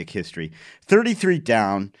comedic history. 33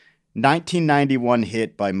 Down, 1991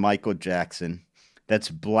 hit by Michael Jackson. That's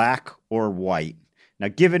Black or White. Now,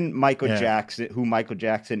 given Michael Jackson, who Michael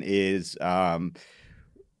Jackson is, how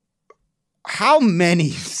many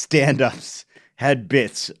stand-ups had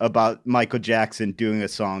bits about Michael Jackson doing a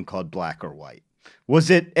song called Black or White? Was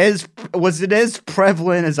it as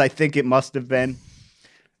prevalent as I think it must have been?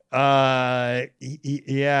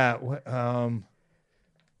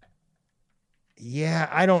 Yeah,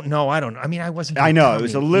 I don't know. I mean, I wasn't. I know it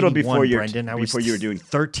was a little before you were doing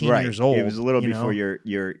 13 years old. It was a little before your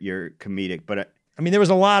comedic, but I mean, there was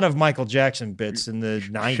a lot of Michael Jackson bits in the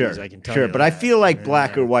 90s. I can tell you. Sure, but I feel like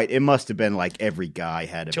Black or White, it must have been like every guy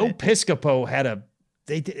had a Joe bit. Piscopo had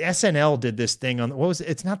SNL did this thing on what was it?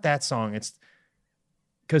 It's not that song. It's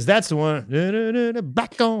because that's the one.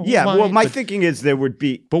 Back on. Yeah. Well, my thinking is there would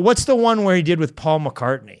be But what's the one where he did with Paul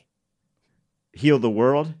McCartney? Heal the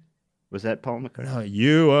World. Was that Paul McCartney? No,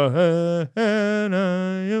 you are and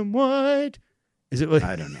I am white. Is it?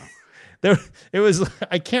 I don't know. It was.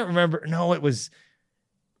 I can't remember. No, it was.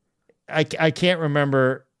 I can't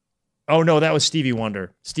remember. Oh no, that was Stevie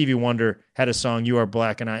Wonder. Stevie Wonder had a song "You Are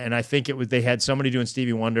Black," and I think it was they had somebody doing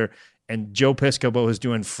Stevie Wonder, and Joe Piscopo was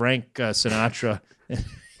doing Frank Sinatra.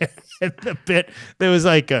 And the bit there was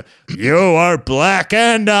like, "You are black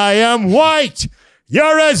and I am white.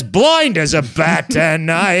 You're as blind as a bat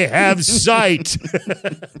and I have sight."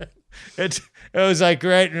 It was like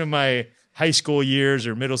right in my high school years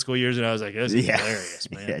or middle school years, and I was like, "This is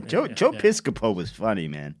hilarious, man." Yeah, Joe Piscopo was funny,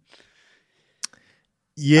 man.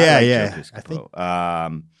 Yeah. I think.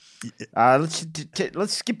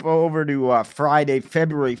 Let's skip over to Friday,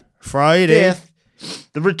 February 5th.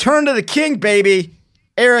 The return of the king, baby.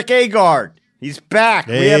 Eric Agard. He's back.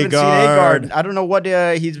 We haven't seen Agard. I don't know what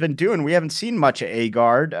he's been doing. We haven't seen much of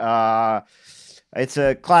Agard. It's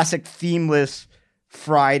a classic themeless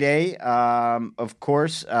Friday, of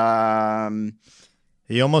course. He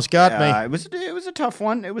almost got me. It was a tough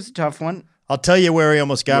one. I'll tell you where he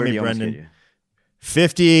almost got me, Brendan.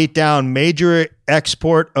 58 down, major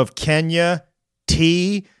export of Kenya,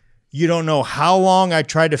 tea. You don't know how long I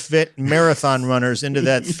tried to fit marathon runners into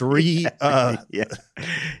that three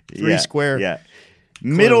square. Yeah.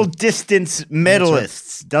 Middle distance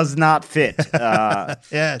medalists does not fit. Yeah,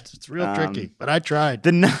 it's real tricky, but I tried.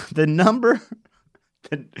 The number,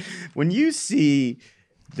 when you see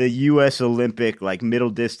the U.S. Olympic like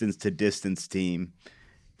middle distance to distance team,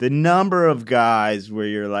 the number of guys where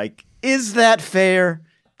you're like, is that fair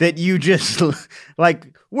that you just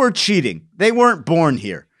like we're cheating? They weren't born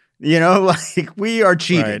here. You know, like we are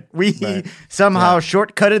cheating. We somehow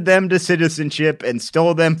shortcutted them to citizenship and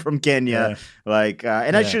stole them from Kenya. I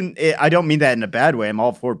don't mean that in a bad way. I'm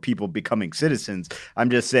all for people becoming citizens. I'm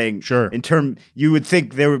just saying, you would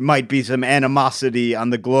think there might be some animosity on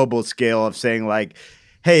the global scale of saying like,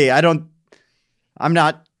 hey, I'm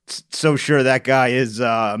not so sure that guy is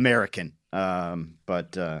American.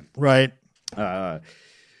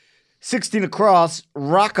 16 across,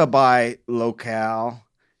 Rockabye locale,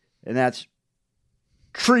 and that's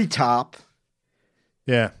Treetop.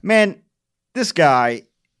 Yeah. Man, this guy,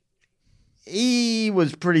 he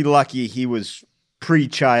was pretty lucky he was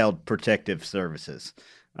pre-child protective services.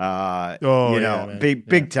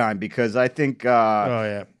 Big time, because I think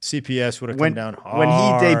CPS would have come down hard when he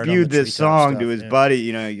debuted this song stuff, to his buddy,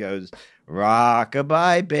 he goes,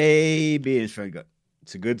 "Rockabye baby," and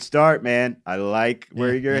it's a good start, man. I like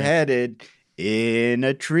where you're headed in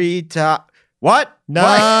a treetop. What? No.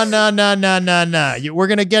 We're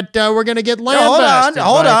gonna get lambasted.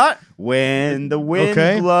 Hold on. When the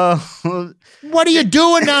wind blows. What are you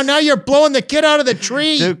doing now? Now you're blowing the kid out of the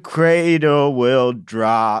tree. The cradle will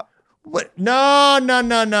drop. What? No, But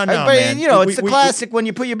man. It's the classic when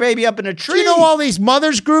you put your baby up in a tree. Do you know all these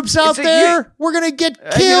mothers groups out there? We're gonna get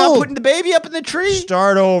killed. You're not putting the baby up in the tree.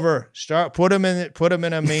 Start over. Put him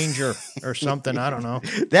in a manger or something. I don't know.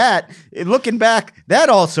 That, looking back, that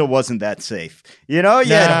also wasn't that safe. You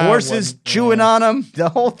had horses chewing on them. The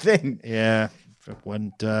whole thing. Yeah. It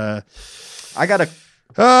wasn't. I got a.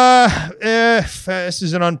 This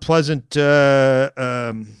is an unpleasant.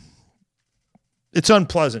 It's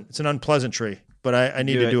unpleasant. It's an unpleasantry, but I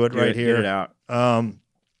need to do it right here. Get it out.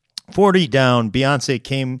 40 down.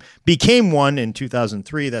 Beyonce became one in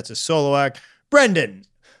 2003. That's a solo act. Brendan,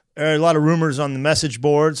 a lot of rumors on the message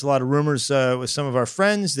boards, a lot of rumors with some of our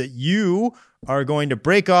friends that you are going to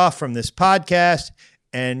break off from this podcast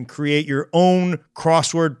and create your own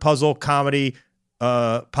crossword puzzle comedy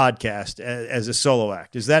podcast as a solo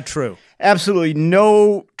act. Is that true? Absolutely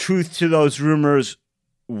no truth to those rumors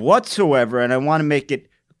whatsoever, and I want to make it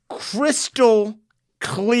crystal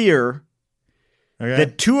clear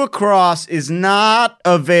that Two Across is not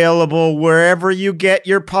available wherever you get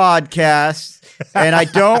your podcasts, and I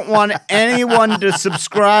don't want anyone to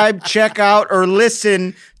subscribe, check out, or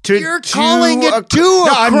listen to. You're calling it Two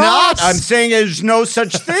Across? I'm not. I'm saying there's no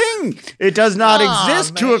such thing. It does not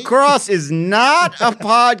exist. Two Across is not a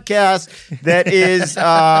podcast that is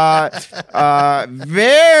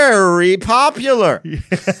very popular.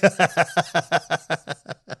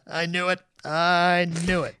 I knew it.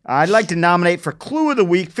 I'd like to nominate for Clue of the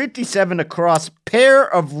Week 57 Across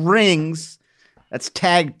Pair of Rings. That's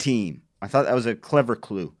tag team. I thought that was a clever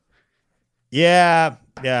clue. Yeah,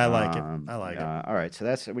 I like it. I like it. All right,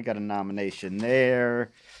 so we got a nomination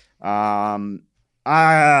there.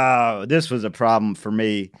 This was a problem for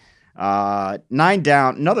me. 9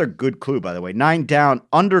 down. Another good clue, by the way. 9 down.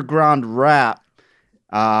 Underground rap.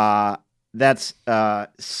 That's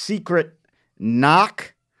secret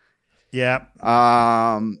knock. Yeah.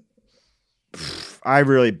 I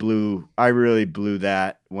really blew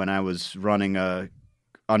that when I was running a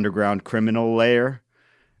underground criminal lair.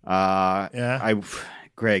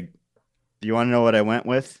 Greg, do you want to know what I went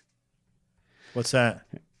with? What's that?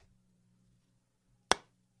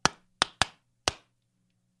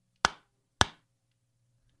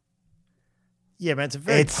 Yeah, man,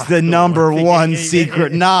 it's the number one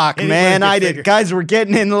secret knock, man. Guys were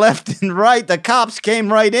getting in left and right. The cops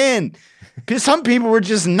came right in. Because some people were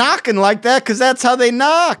just knocking like that because that's how they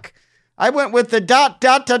knock. I went with the dot.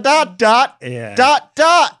 Yeah.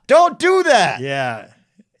 Dot. Don't do that. Yeah.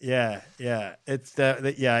 It's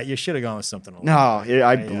you should have gone with something else. No,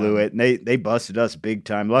 I blew it. And they busted us big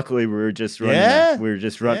time. Luckily, we were just running. Yeah? We were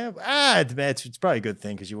just running. Yeah. It's probably a good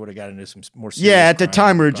thing because you would have got into some more serious Yeah, at the crime.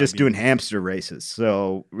 time, we were just doing hamster races.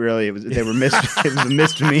 So really, it was a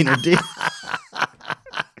misdemeanor deal.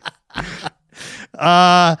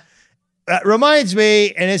 That reminds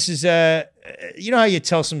me, and this is you know how you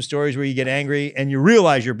tell some stories where you get angry and you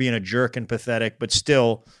realize you're being a jerk and pathetic, but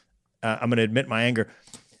still, I'm going to admit my anger.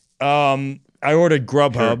 I ordered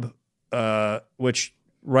Grubhub, which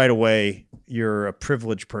right away you're a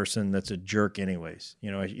privileged person that's a jerk, anyways.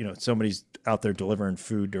 You know, somebody's out there delivering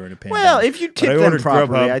food during a pandemic. Well, if you tip them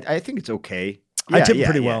properly, I think it's okay. Yeah, I tip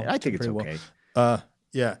pretty well. I think it's okay.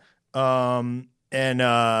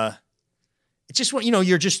 It's just what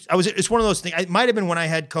you're just. It's one of those things. It might have been when I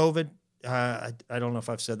had COVID. I don't know if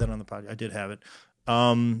I've said that on the podcast. I did have it,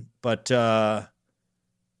 but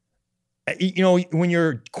when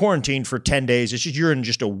you're quarantined for 10 days, it's just you're in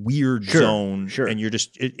just a weird zone, and you're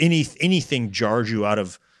just anything jars you out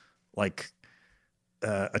of like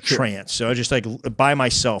a trance. So I just like by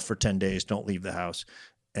myself for 10 days. Don't leave the house,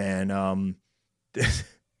 and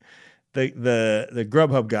the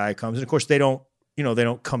Grubhub guy comes, and of course they don't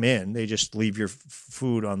come in. They just leave your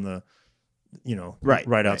food on the,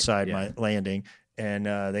 right outside my landing, and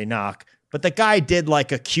they knock. But the guy did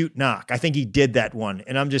like a cute knock. I think he did that one,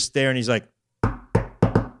 and I'm just there, and he's like, I'm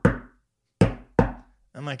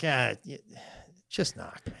like, just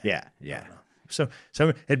knock, man. Yeah. So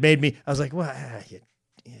it made me. I was like, well,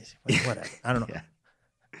 whatever. I don't know. Yeah.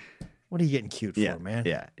 What are you getting cute for, man?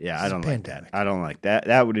 Yeah. I don't like that. I don't like that.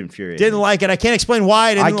 That would infuriate Didn't me. like it. I can't explain why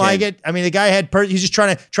I didn't like it. I mean, the guy he's just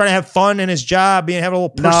trying to have fun in his job, have a little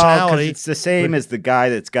personality. No, it's the same as the guy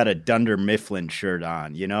that's got a Dunder Mifflin shirt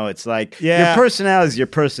on. It's like your personality is your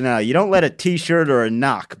personality. You don't let a T-shirt or a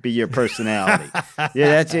knock be your personality.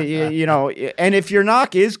 That's it. And if your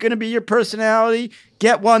knock is going to be your personality,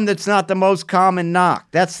 get one that's not the most common knock.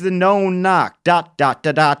 That's the known knock. ...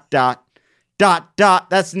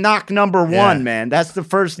 That's knock number one, man. That's the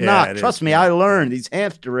first knock. Trust me, I learned these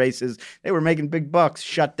hamster races. They were making big bucks.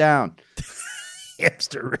 Shut down.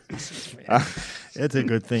 Hamster races, man. It's a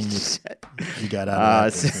good thing you got out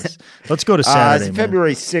of that business. Let's go to Saturday.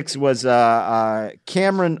 February 6th was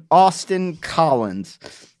Cameron Austin Collins,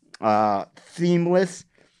 themeless.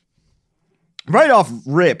 Right off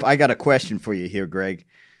rip, I got a question for you here, Greg.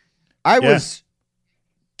 I was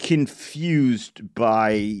confused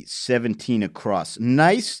by 17 across.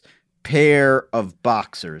 Nice pair of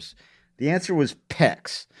boxers. The answer was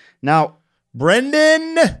pecs. Now,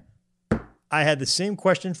 Brendan, I had the same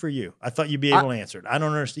question for you. I thought you'd be able to answer it. I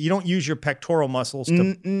don't understand. You don't use your pectoral muscles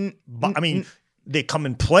to. I mean, they come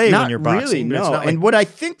in play when you're boxing. Really, no. And what I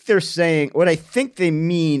think they're saying, what I think they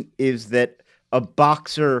mean is that a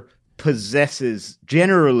boxer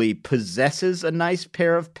generally possesses a nice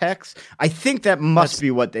pair of pecs. I think that must be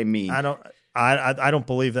what they mean. I don't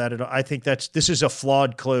believe that at all. I think this is a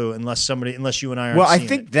flawed clue unless you and I are. Well, I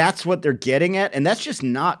think that's what they're getting at, and that's just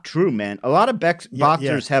not true, man. A lot of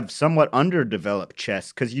boxers have somewhat underdeveloped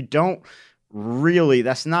chests because you don't really.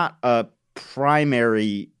 That's not a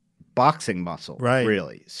primary boxing muscle, right?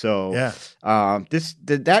 Really. So,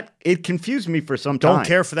 it confused me for some time. Don't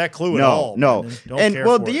care for that clue at all. No.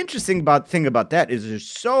 The interesting thing about that is there's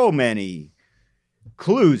so many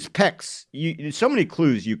clues, pecs. So many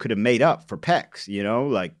clues you could have made up for pecs.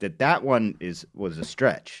 Like that one was a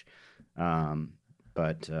stretch.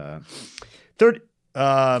 But third,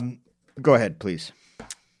 go ahead, please.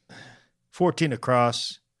 14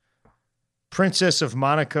 across. Princess of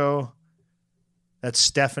Monaco. That's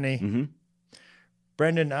Stephanie. Mm-hmm.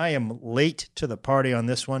 Brendan, I am late to the party on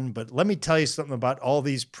this one, but let me tell you something about all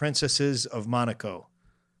these princesses of Monaco.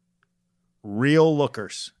 Real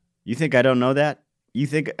lookers. You think I don't know that? You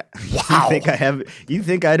think? Wow. You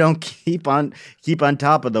think I don't keep on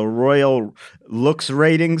top of the Royal Looks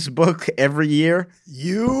Ratings book every year?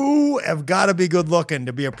 You have got to be good looking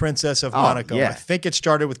to be a princess of Monaco. yeah. I think it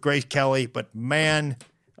started with Grace Kelly, but man,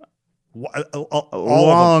 A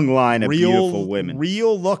long line of beautiful women.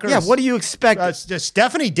 Real lookers. Yeah, what do you expect?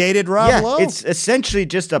 Stephanie dated Rob Lowe. It's essentially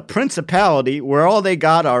just a principality where all they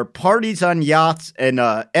got are parties on yachts and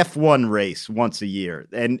a F1 race once a year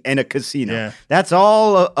and a casino. Yeah. That's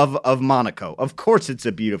all of Monaco. Of course, it's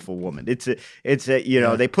a beautiful woman. It's a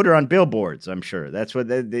they put her on billboards. I'm sure that's what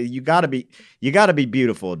you got to be. You got to be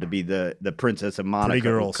beautiful to be the princess of Monaco. Pretty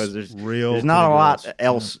girls, because there's real not a lot girls.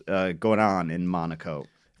 else going on in Monaco.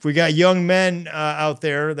 If we got young men out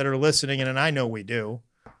there that are listening, and I know we do,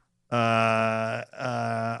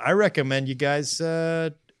 I recommend you guys,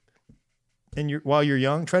 while you're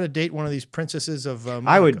young, try to date one of these princesses of Monaco.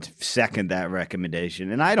 I would second that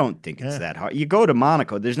recommendation, and I don't think it's that hard. You go to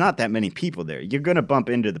Monaco, there's not that many people there. You're going to bump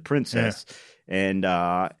into the princess, and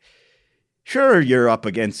sure, you're up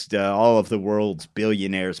against all of the world's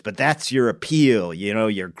billionaires, but that's your appeal. You know,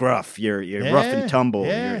 you're gruff, you're rough and tumble.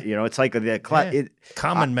 Yeah. It's like the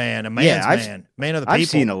common man, a man's man, man of the people. I've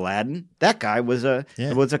seen Aladdin. That guy was a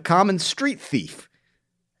common street thief.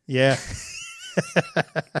 Yeah.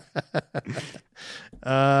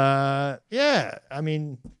 Yeah. I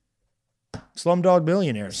mean, Slumdog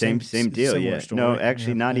Millionaire. Same deal. Yeah. Story. No,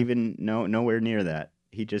 actually, not even nowhere near that.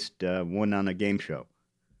 He just won on a game show.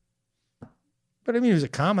 But I mean, he was a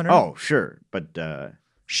commoner. Oh, sure, but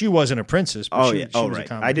she wasn't a princess. But she was right. a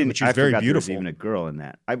commoner. I didn't. She was I very forgot beautiful. there was even a girl in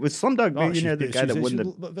that. Was Slumdog Millionaire the guy that won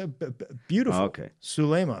the beautiful? Oh, okay,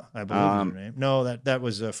 Sulema, I believe is her name. No, that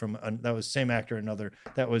was from that was same actor. Another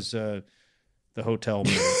that was the hotel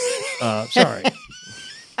movie. Sorry.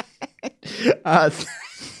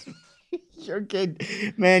 You're getting,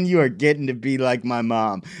 man, you are getting to be like my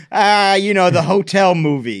mom. The hotel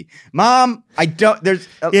movie. Mom, I don't. There's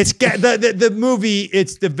the movie.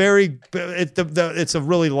 It's it's a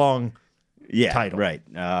really long title. Right.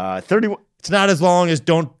 31. It's not as long as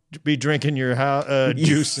 "Don't Be Drinking Your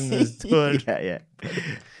Juice in the Hood." Yeah.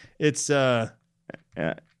 It's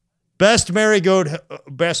Best Marigold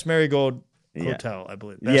Hotel, I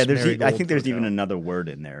believe. Best I think there's even another word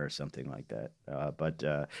in there or something like that. But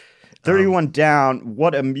 31 down.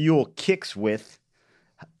 What a mule kicks with.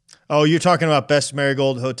 Oh, you're talking about Best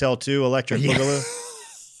Marigold Hotel 2, Electric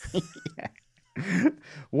Boogaloo? Yeah.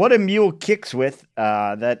 What a mule kicks with.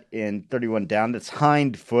 That in 31 down. That's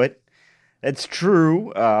hind foot. That's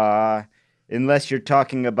true. Unless you're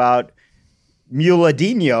talking about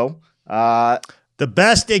Muladinho. The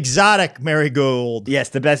Best Exotic Marigold. Yes,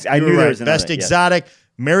 the best. I knew there was another. Best Exotic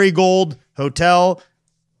Marigold Hotel.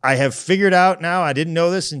 I have figured out now. I didn't know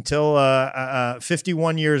this until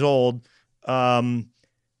 51 years old. I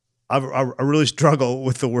really struggle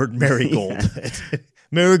with the word marigold.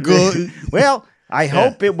 Marigold. Well, I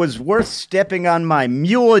hope it was worth stepping on my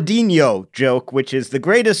Muladinho joke, which is the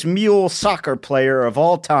greatest mule soccer player of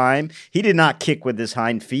all time. He did not kick with his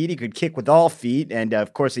hind feet. He could kick with all feet. And,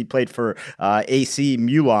 of course, he played for AC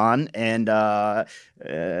Milan. And,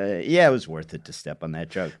 it was worth it to step on that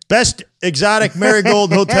joke. Best Exotic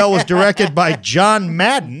Marigold Hotel was directed by John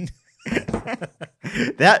Madden.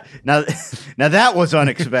 That was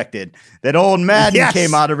unexpected. That old Madden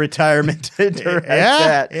came out of retirement to direct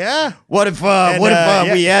that. Yeah. What if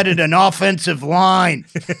we added an offensive line?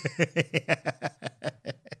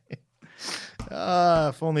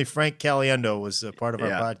 If only Frank Caliendo was a part of our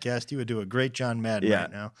podcast, he would do a great John Madden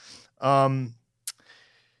right now. I'm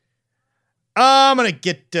gonna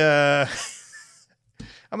get.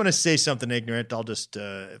 I'm going to say something ignorant. I'll just,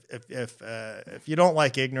 if you don't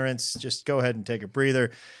like ignorance, just go ahead and take a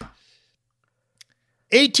breather.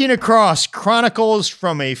 18 Across chronicles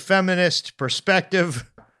from a feminist perspective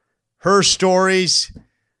her stories.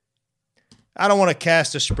 I don't want to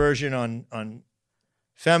cast aspersion on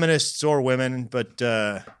feminists or women, but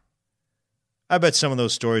I bet some of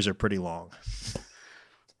those stories are pretty long.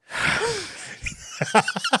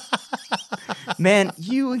 Man,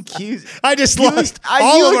 you accuse. I just lost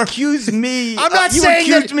all you of our. accuse me. I'm not you saying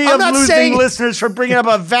accused that. me I'm of not losing saying listeners for bringing up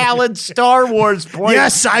a valid Star Wars point.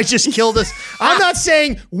 Yes, I just killed us. I'm not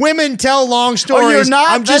saying women tell long stories. Oh, you're not.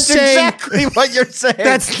 I'm just That's saying exactly what you're saying.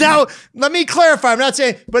 That's now. Let me clarify. I'm not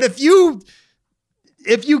saying, but if you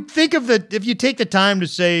think of if you take the time to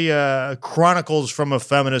say chronicles from a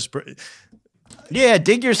feminist. Yeah,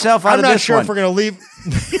 dig yourself out I'm of not this sure one. if we're going to leave.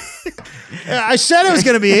 I said I was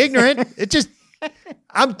going to be ignorant. It just,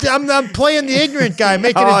 I'm playing the ignorant guy,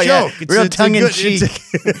 making a joke. Yeah. Real tongue in cheek.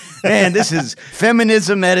 Man, this is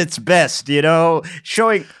feminism at its best,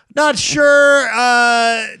 showing. Not sure.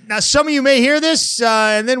 Now, some of you may hear this,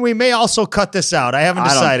 and then we may also cut this out. I haven't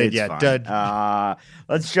decided yet.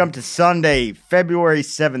 Let's jump to Sunday, February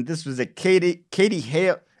 7th. This was a Katie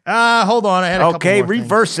Hale. Hold on. I had a couple more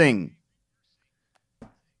reversing. Things.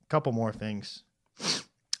 Couple more things.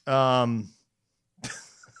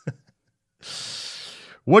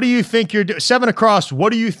 What do you think you're doing? 7 across.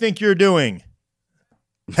 What do you think you're doing?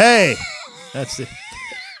 Hey, that's it.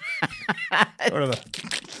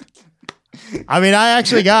 I mean, I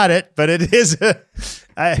actually got it, but it is.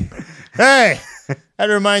 Hey, that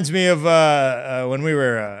reminds me of when we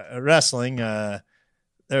were wrestling.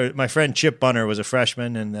 My friend Chip Bunner was a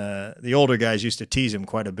freshman, and the older guys used to tease him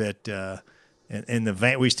quite a bit. In the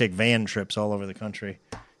van, we used to take van trips all over the country,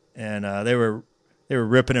 and they were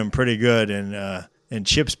ripping him pretty good. And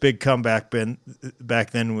Chip's big comeback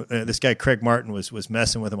back then, this guy Craig Martin was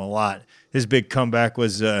messing with him a lot. His big comeback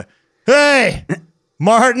was, "Hey,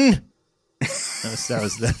 Martin." That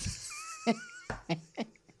was that.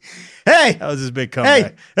 Hey, that was his big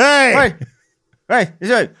comeback. Hey, he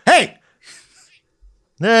said, "Hey,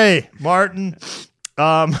 Martin."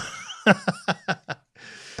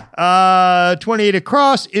 28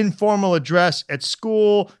 across. Informal address at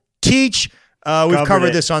school. Teach. We've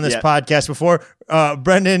covered this on this podcast before.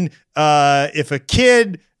 Brendan, if a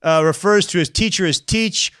kid refers to his teacher as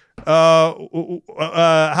teach,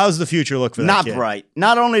 how's the future look for that not kid? Bright.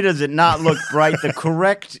 Not only does it not look bright, the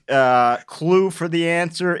correct clue for the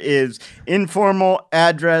answer is informal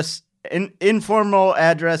address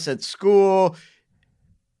at school,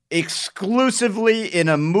 exclusively in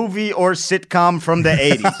a movie or sitcom from the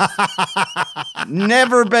 80s.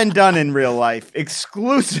 Never been done in real life.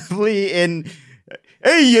 Exclusively in...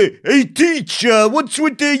 Hey, teach, what's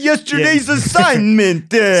with yesterday's assignment?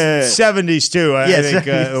 70s, too. I think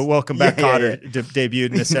Welcome Back Kotter debuted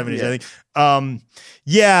in the 70s, I think. I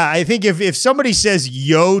think if somebody says,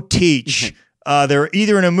 yo, teach, they're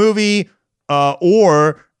either in a movie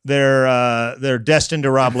or they're destined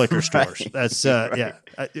to rob liquor stores. Right. That's, I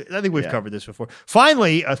think we've covered this before.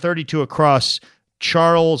 Finally, a 32 across,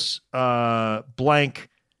 Charles blank,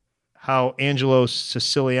 how Angelo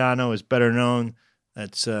Siciliano is better known.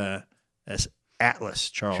 That's Atlas,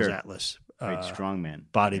 Charles Atlas. Great strongman.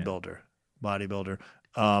 Bodybuilder.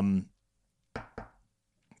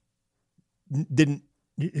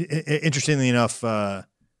 Interestingly enough,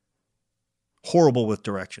 horrible with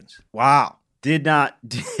directions. Wow. Did not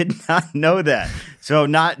know that. So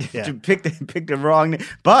to pick the wrong,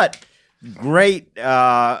 but great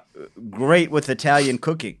with Italian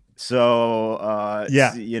cooking. So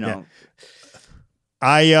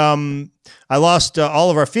I lost all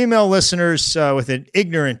of our female listeners with an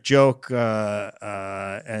ignorant joke,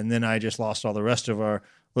 and then I just lost all the rest of our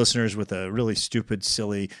listeners with a really stupid,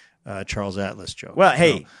 silly Charles Atlas joke. Well,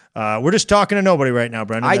 hey, we're just talking to nobody right now,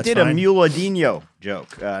 Brendan. I did a Muladinho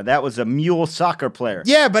joke. That was a mule soccer player.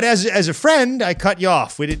 Yeah, but as a friend, I cut you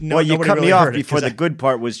off. We didn't know. Well, you cut really me off before the good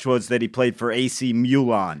part was that he played for AC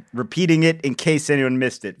Milan. Repeating it in case anyone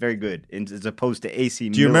missed it. Very good, as opposed to AC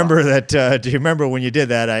Milan. Do you remember that? Do you remember when you did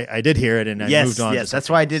that? I did hear it, and I moved on. Yes, that's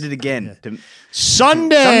why I did it again.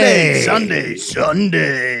 Sunday.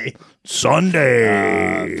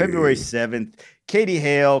 February 7th. Katie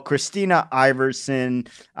Hale, Christina Iverson.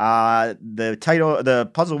 The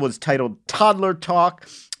puzzle was titled Toddler Talk.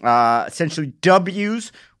 Essentially,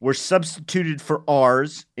 W's were substituted for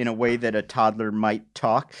R's in a way that a toddler might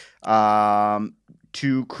talk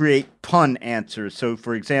to create pun answers. So,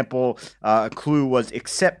 for example, a clue was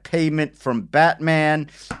accept payment from Batman,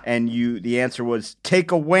 and the answer was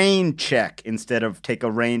take a Wayne check instead of take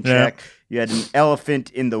a rain check. You had an elephant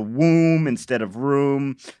in the womb instead of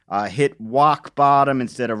room. Hit walk bottom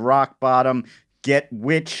instead of rock bottom. Get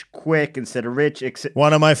witch quick instead of rich.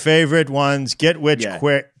 One of my favorite ones. Get witch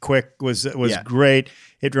quick was great.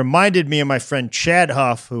 It reminded me of my friend Chad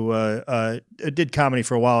Huff, who did comedy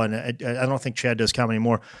for a while, and I don't think Chad does comedy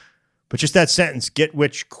anymore. But just that sentence, get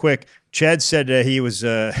witch quick. Chad said he was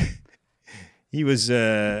a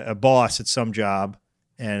boss at some job,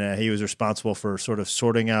 and he was responsible for sort of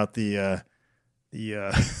sorting out the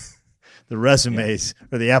resumes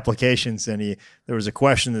or the applications, and there was a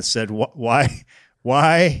question that said,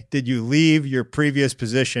 "Why did you leave your previous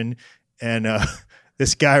position?" And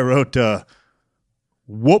this guy wrote,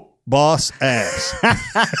 "Whoop boss ass."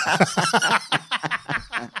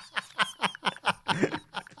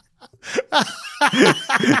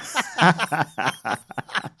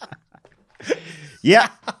 Yeah,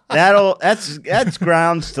 that's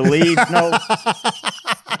grounds to leave. No.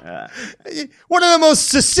 One of the most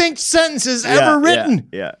succinct sentences ever written.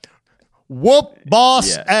 Yeah. Whoop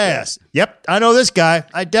boss Yeah, ass. Yep, I know this guy.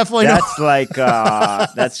 I definitely know. That's like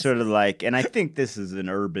that's sort of like, and I think this is an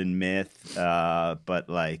urban myth, but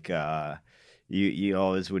like you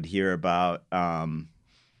always would hear about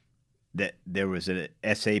that there was an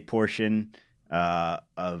essay portion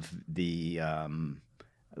of the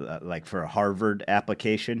like for a Harvard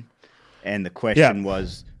application, and the question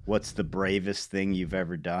was, "What's the bravest thing you've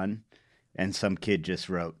ever done?" And some kid just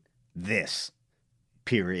wrote this.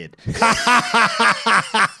 Period.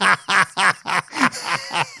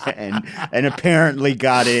 and apparently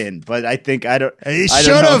got in, but I think He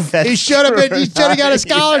should have. He should have been. He should have got a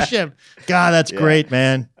scholarship. God, that's great,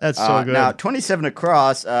 man. That's so good. Now, 27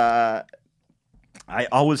 across. I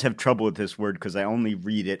always have trouble with this word because I only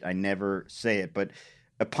read it. I never say it. But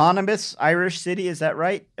eponymous Irish city, is that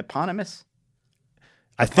right? Eponymous.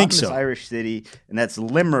 I think so. Irish city, and that's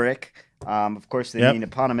Limerick. Of course, they mean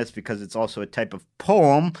eponymous because it's also a type of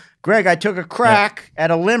poem. Greg, I took a crack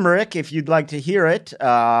at a limerick. If you'd like to hear it,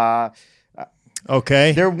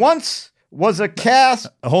 okay. There once was a cast.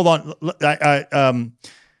 Hold on.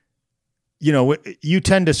 You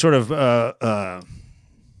tend to sort of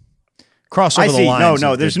cross over the lines.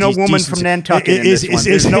 No. There's no woman from Nantucket in this one.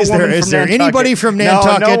 Is there anybody from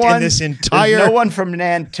Nantucket in this entire? There's no one from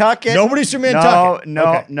Nantucket. Nobody's from Nantucket.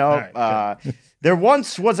 No. Right, there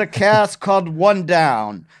once was a cast called One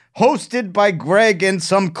Down, hosted by Greg and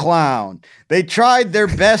some clown. They tried their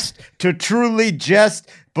best to truly jest,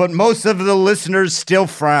 but most of the listeners still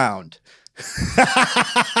frowned.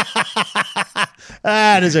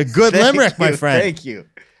 That is a good limerick, my friend. Thank you.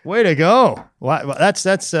 Way to go. That's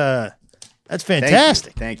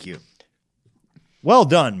fantastic. Thank you. Well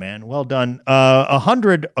done, man. Well done.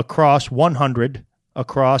 100 across, 100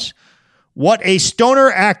 across. What a stoner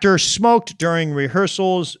actor smoked during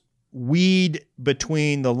rehearsals. Weed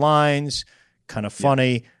between the lines. Kind of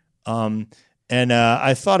funny. And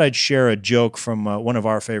I thought I'd share a joke from one of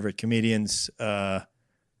our favorite comedians, Mitch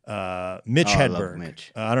Hedberg.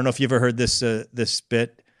 Mitch. I don't know if you ever heard this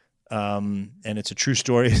bit, and it's a true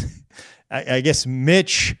story. I guess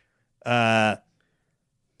Mitch, he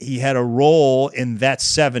had a role in That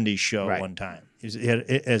 70s Show one time. He had,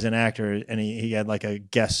 as an actor, and he had like a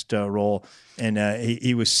guest role, and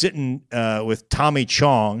he was sitting with Tommy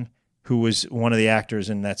Chong, who was one of the actors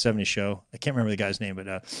in That 70s Show. I can't remember the guy's name,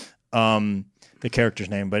 but the character's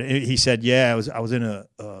name. But he said, "Yeah, I was in a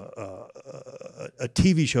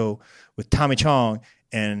TV show with Tommy Chong,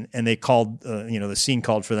 and they called, the scene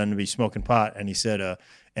called for them to be smoking pot, and he said,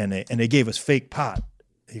 and they gave us fake pot."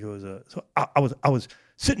 He goes, "So I was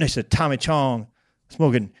sitting next to Tommy Chong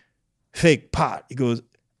smoking fake pot." He goes,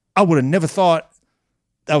 "I would have never thought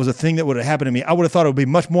that was a thing that would have happened to me. I would have thought it would be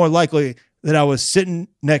much more likely that I was sitting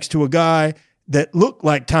next to a guy that looked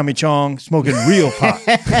like Tommy Chong smoking real pot."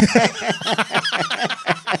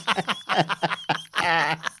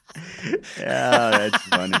 Yeah, that's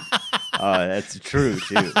funny. That's true,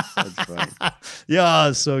 too. That's funny. Yeah,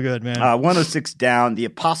 it's so good, man. 106 down, the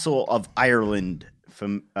Apostle of Ireland,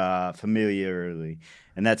 familiarly,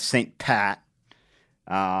 and that's St. Pat.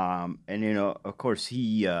 And, of course,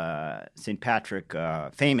 St. Patrick,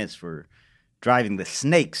 famous for driving the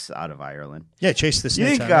snakes out of Ireland. Yeah, chase the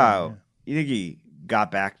snakes out. You think he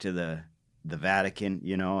got back to the Vatican,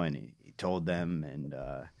 and he told them,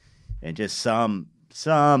 and just some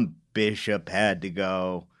bishop had to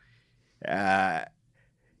go. How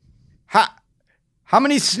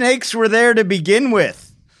many snakes were there to begin with?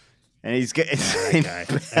 And he's getting that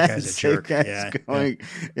guy's a jerk. Going,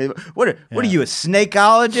 What are you, a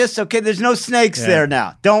snakeologist? Okay, there's no snakes there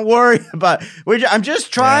now. Don't worry about it. I'm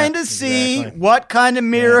just trying to see what kind of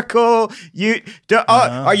miracle you do.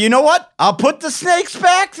 You know what? I'll put the snakes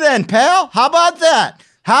back then, pal. How about that?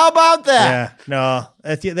 Yeah, no,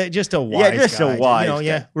 that's just a wise just guy. a wise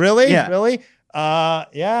guy. Really? Yeah. Really?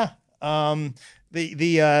 Yeah.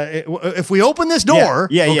 If we open this door,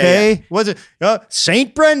 was it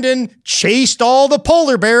St. Brendan chased all the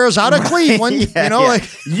polar bears out of Cleveland?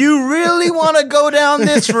 You really want to go down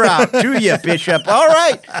this route, do you, Bishop? All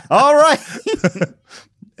right.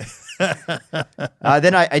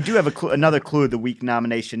 Then I do have another clue of the week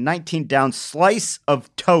nomination. 19 down, slice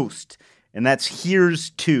of toast, and that's here's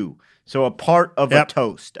two. So a part of a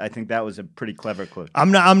toast. I think that was a pretty clever clue.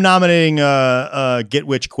 I'm nominating Get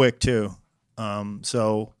Witch Quick too.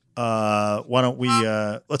 So why don't we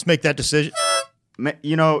let's make that decision.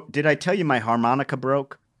 Did I tell you my harmonica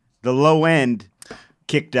broke? The low end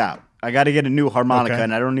kicked out. I got to get a new harmonica,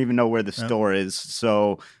 and I don't even know where the store is.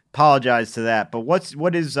 So apologize to that. But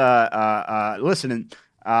what is listening?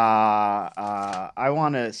 I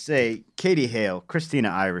want to say Katie Hale, Christina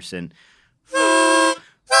Iverson.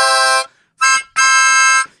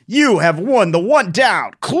 you have won the one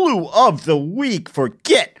down clue of the week for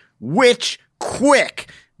Get Witch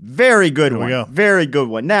Quick. Very good one. go. Very good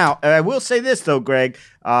one. Now, I will say this though, Greg.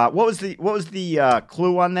 What was the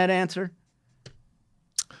clue on that answer?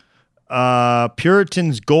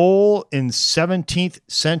 Puritan's goal in 17th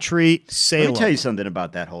century Salem. Let me tell you something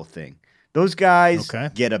about that whole thing. Those guys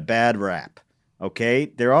get a bad rap.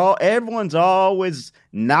 Okay, everyone's always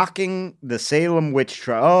knocking the Salem witch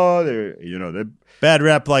trial. Oh, they're bad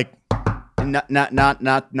rap, like not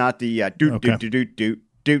the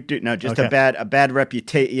doot. No, just a bad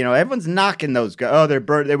reputation. Everyone's knocking those guys. Oh,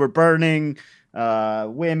 they were burning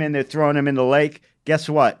women. They're throwing them in the lake. Guess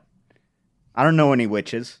what? I don't know any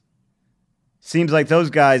witches. Seems like those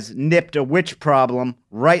guys nipped a witch problem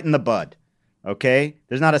right in the bud. Okay,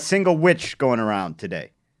 there's not a single witch going around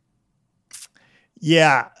today.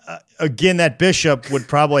 Yeah, again, that bishop would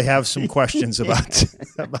probably have some questions about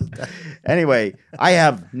that. Anyway, I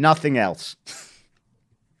have nothing else.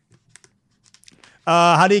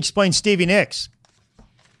 How do you explain Stevie Nicks?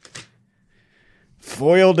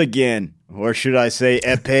 Foiled again, or should I say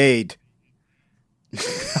epade.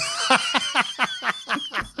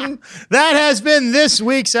 That has been this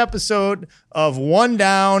week's episode of One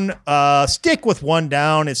Down. Stick with One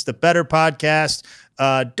Down. It's the better podcast.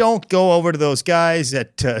 Don't go over to those guys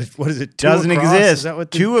at, what is it? Doesn't exist.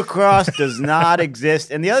 Two Across does not exist.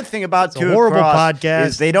 And the other thing about Two Across podcast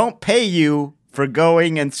is they don't pay you for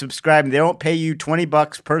going and subscribing. They don't pay you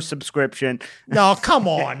 $20 per subscription. No, come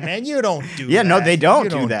on, man. You don't do that. Yeah, no, they don't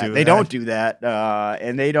do that. They don't do that.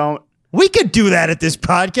 And they don't. We could do that at this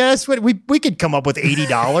podcast. We could come up with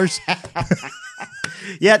 $80.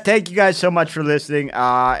 Yeah, thank you guys so much for listening.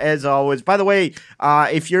 As always, by the way,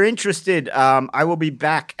 if you're interested, I will be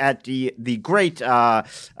back at the great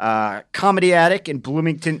Comedy Attic in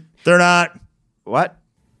Bloomington. They're not. What?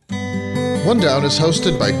 One Down is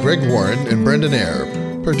hosted by Greg Warren and Brendan Eyre,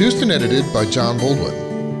 produced and edited by John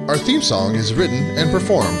Baldwin. Our theme song is written and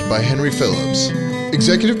performed by Henry Phillips.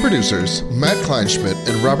 Executive producers Matt Kleinschmidt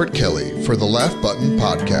and Robert Kelly for the Laugh Button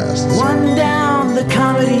Podcast. One Down, the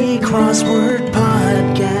Comedy Crossword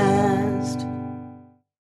Podcast.